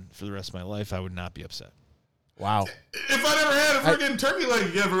again for the rest of my life, I would not be upset. Wow. If I never had a freaking turkey leg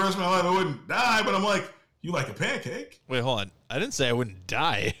again for the rest of my life, I wouldn't die. But I'm like, you like a pancake? Wait, hold on. I didn't say I wouldn't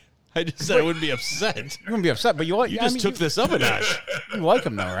die. I just said I wouldn't be upset. You wouldn't be upset, but you like. You just took this up a notch. You like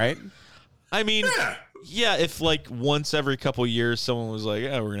them though, right? I mean, Yeah. yeah, if like once every couple years someone was like,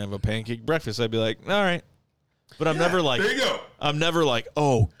 "Yeah, we're gonna have a pancake breakfast," I'd be like, "All right," but I'm never like, There you go. I'm never like,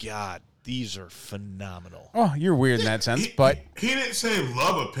 "Oh God, these are phenomenal." Oh, you're weird in that sense, but He didn't say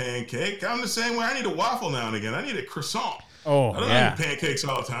love a pancake. I'm the same way. I need a waffle now and again. I need a croissant. oh I don't yeah. eat pancakes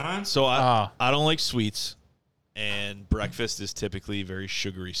all the time. So Ah. I don't like sweets, and breakfast is typically very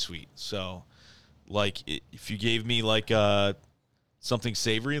sugary sweet. So, like, if you gave me like something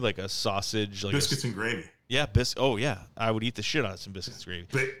savory, like a sausage, like Biscuits and gravy. yeah, oh yeah, I would eat the shit out of some biscuits and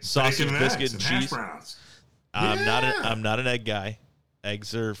gravy. Sausage, Sausage, biscuit, and hash cheese. browns. I'm not an egg guy.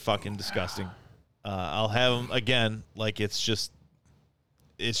 Eggs are fucking disgusting. I'll have them again. Like it's just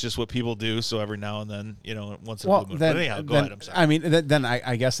what people do. So every now and then, once in a Well, blue moon. then, But anyhow, go then- ahead. I'm sorry. I mean, then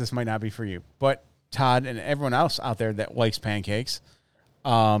I guess this might not be for you, but Todd and everyone else out there that likes pancakes,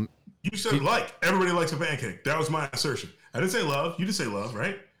 You said like. Everybody likes a pancake. That was my assertion. I didn't say love. You did say love,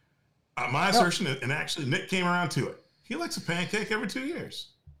 right? My assertion, and actually Nick came around to it. He likes a pancake every 2 years.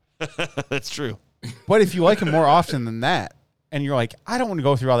 That's true. but if you like them more often than that, and you're like, I don't want to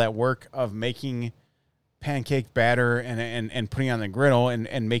go through all that work of making pancake batter and putting it on the griddle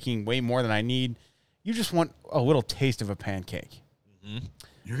and making way more than I need. You just want a little taste of a pancake. Mm-hmm.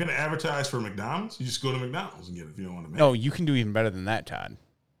 You're going to advertise for McDonald's? You just go to McDonald's and get it if you don't want to make No, it. you can do even better than that, Todd.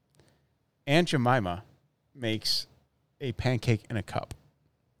 Aunt Jemima makes a pancake in a cup.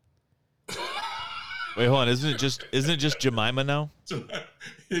 Wait, hold on. Isn't it just Jemima now?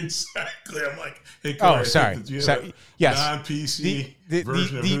 Exactly. I'm like, hey, Corey, Oh, sorry. do you have Sorry. a Yes. non-PC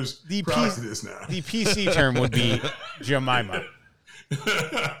version of whose product it is now? The PC term would be Jemima.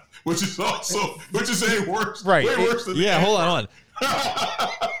 Which is a worse, Right. way worse than Yeah, hold on.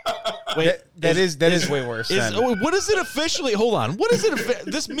 Wait, That is way worse. What is it officially? Hold on. What is it?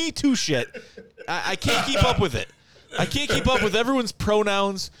 This Me Too shit. I can't keep up with it. I can't keep up with everyone's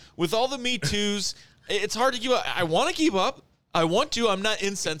pronouns, with all the Me Too's. It's hard to keep up. I want to keep up. I want to. I'm not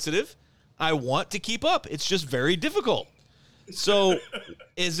insensitive. I want to keep up. It's just very difficult. So,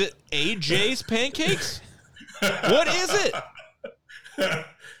 is it AJ's Pancakes? What is it?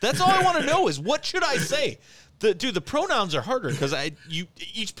 That's all I want to know is what should I say? The pronouns are harder because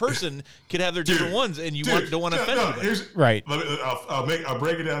each person could have their different ones, and you don't want to offend anybody. Right. I'll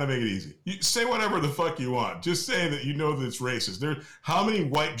break it down to make it easy. You say whatever the fuck you want. Just say that you know that it's racist. How many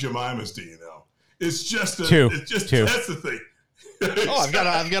white Jemimas do you know? It's just Two. That's the thing. Oh, I've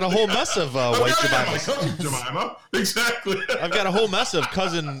got a whole mess of white My Jemimas. cousin Jemima. Exactly. I've got a whole mess of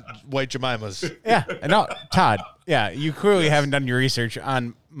cousin white Jemimas. Yeah. No, Todd. Yeah, you clearly haven't done your research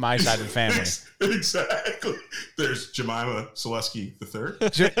on my side of the family. Exactly. There's Jemima Selesky III.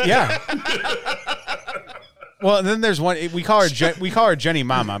 Yeah. Well, and then there's one. We call her Jenny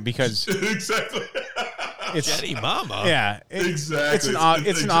Mama because Exactly. it's Jenny Mama. Yeah. Exactly.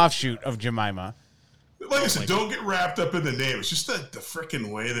 It's an offshoot of Jemima. Like I said, don't get wrapped up in the name. It's just the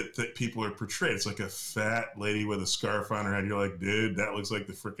freaking way that people are portrayed. It's like a fat lady with a scarf on her head. You're like, dude, that looks like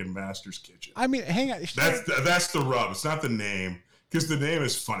the freaking master's kitchen. I mean, hang on. That's the rub. It's not the name, because the name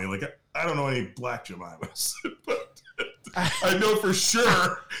is funny. Like, I don't know any black Jemimas, but I know for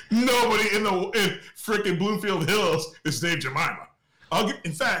sure nobody in freaking Bloomfield Hills is named Jemima.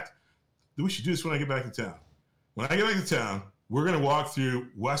 In fact, we should do this when I get back to town. When I get back to town, we're going to walk through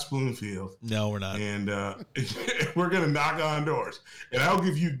West Bloomfield. No, we're not. And we're going to knock on doors. And I'll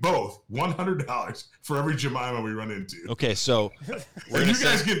give you both $100 for every Jemima we run into. Okay, so And you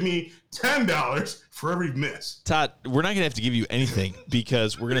guys give me $10 for every miss. Todd, we're not going to have to give you anything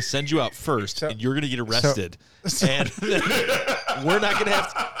because we're going to send you out first and you're going to get arrested. And we're not going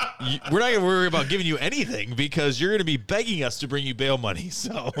to worry about giving you anything because you're going to be begging us to bring you bail money.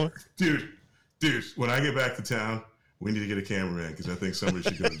 So, Dude, when I get back to town, we need to get a cameraman because I think somebody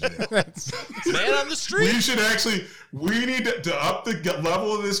should go to jail. man on the street. We need to up the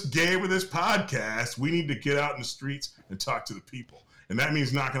level of this game with this podcast. We need to get out in the streets and talk to the people. And that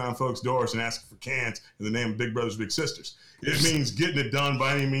means knocking on folks' doors and asking for cans in the name of Big Brothers Big Sisters. It means getting it done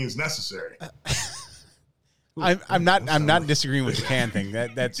by any means necessary. I'm not disagreeing with the can thing.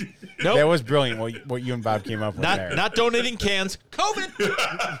 That was brilliant what you and Bob came up with there. Not donating cans.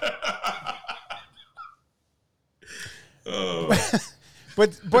 COVID.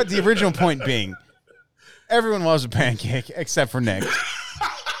 But the original point being, everyone loves a pancake except for Nick.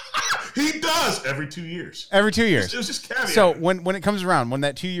 He does every 2 years. Every 2 years. It was just caveat. So when it comes around, when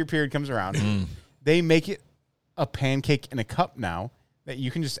that 2 year period comes around, they make it a pancake in a cup now that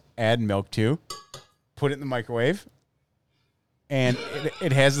you can just add milk to, put it in the microwave, and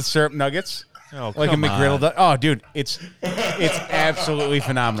it has the syrup nuggets. Oh, like a McGriddle does. Oh, dude, it's absolutely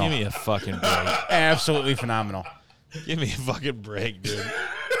phenomenal. Give me a fucking break. Absolutely phenomenal. Give me a fucking break, dude.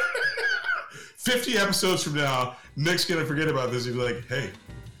 50 episodes from now, Nick's going to forget about this. He'll be like, hey,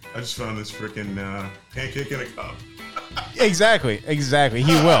 I just found this freaking pancake in a cup. Exactly.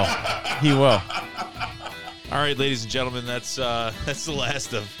 He will. All right, ladies and gentlemen, that's the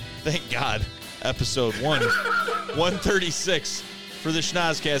last of, thank God, episode 136 for the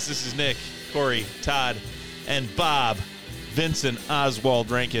Schnozcast. This is Nick, Corey, Todd, and Bob, Vincent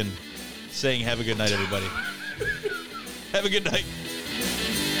Oswald Rankin saying have a good night, everybody. Have a good night.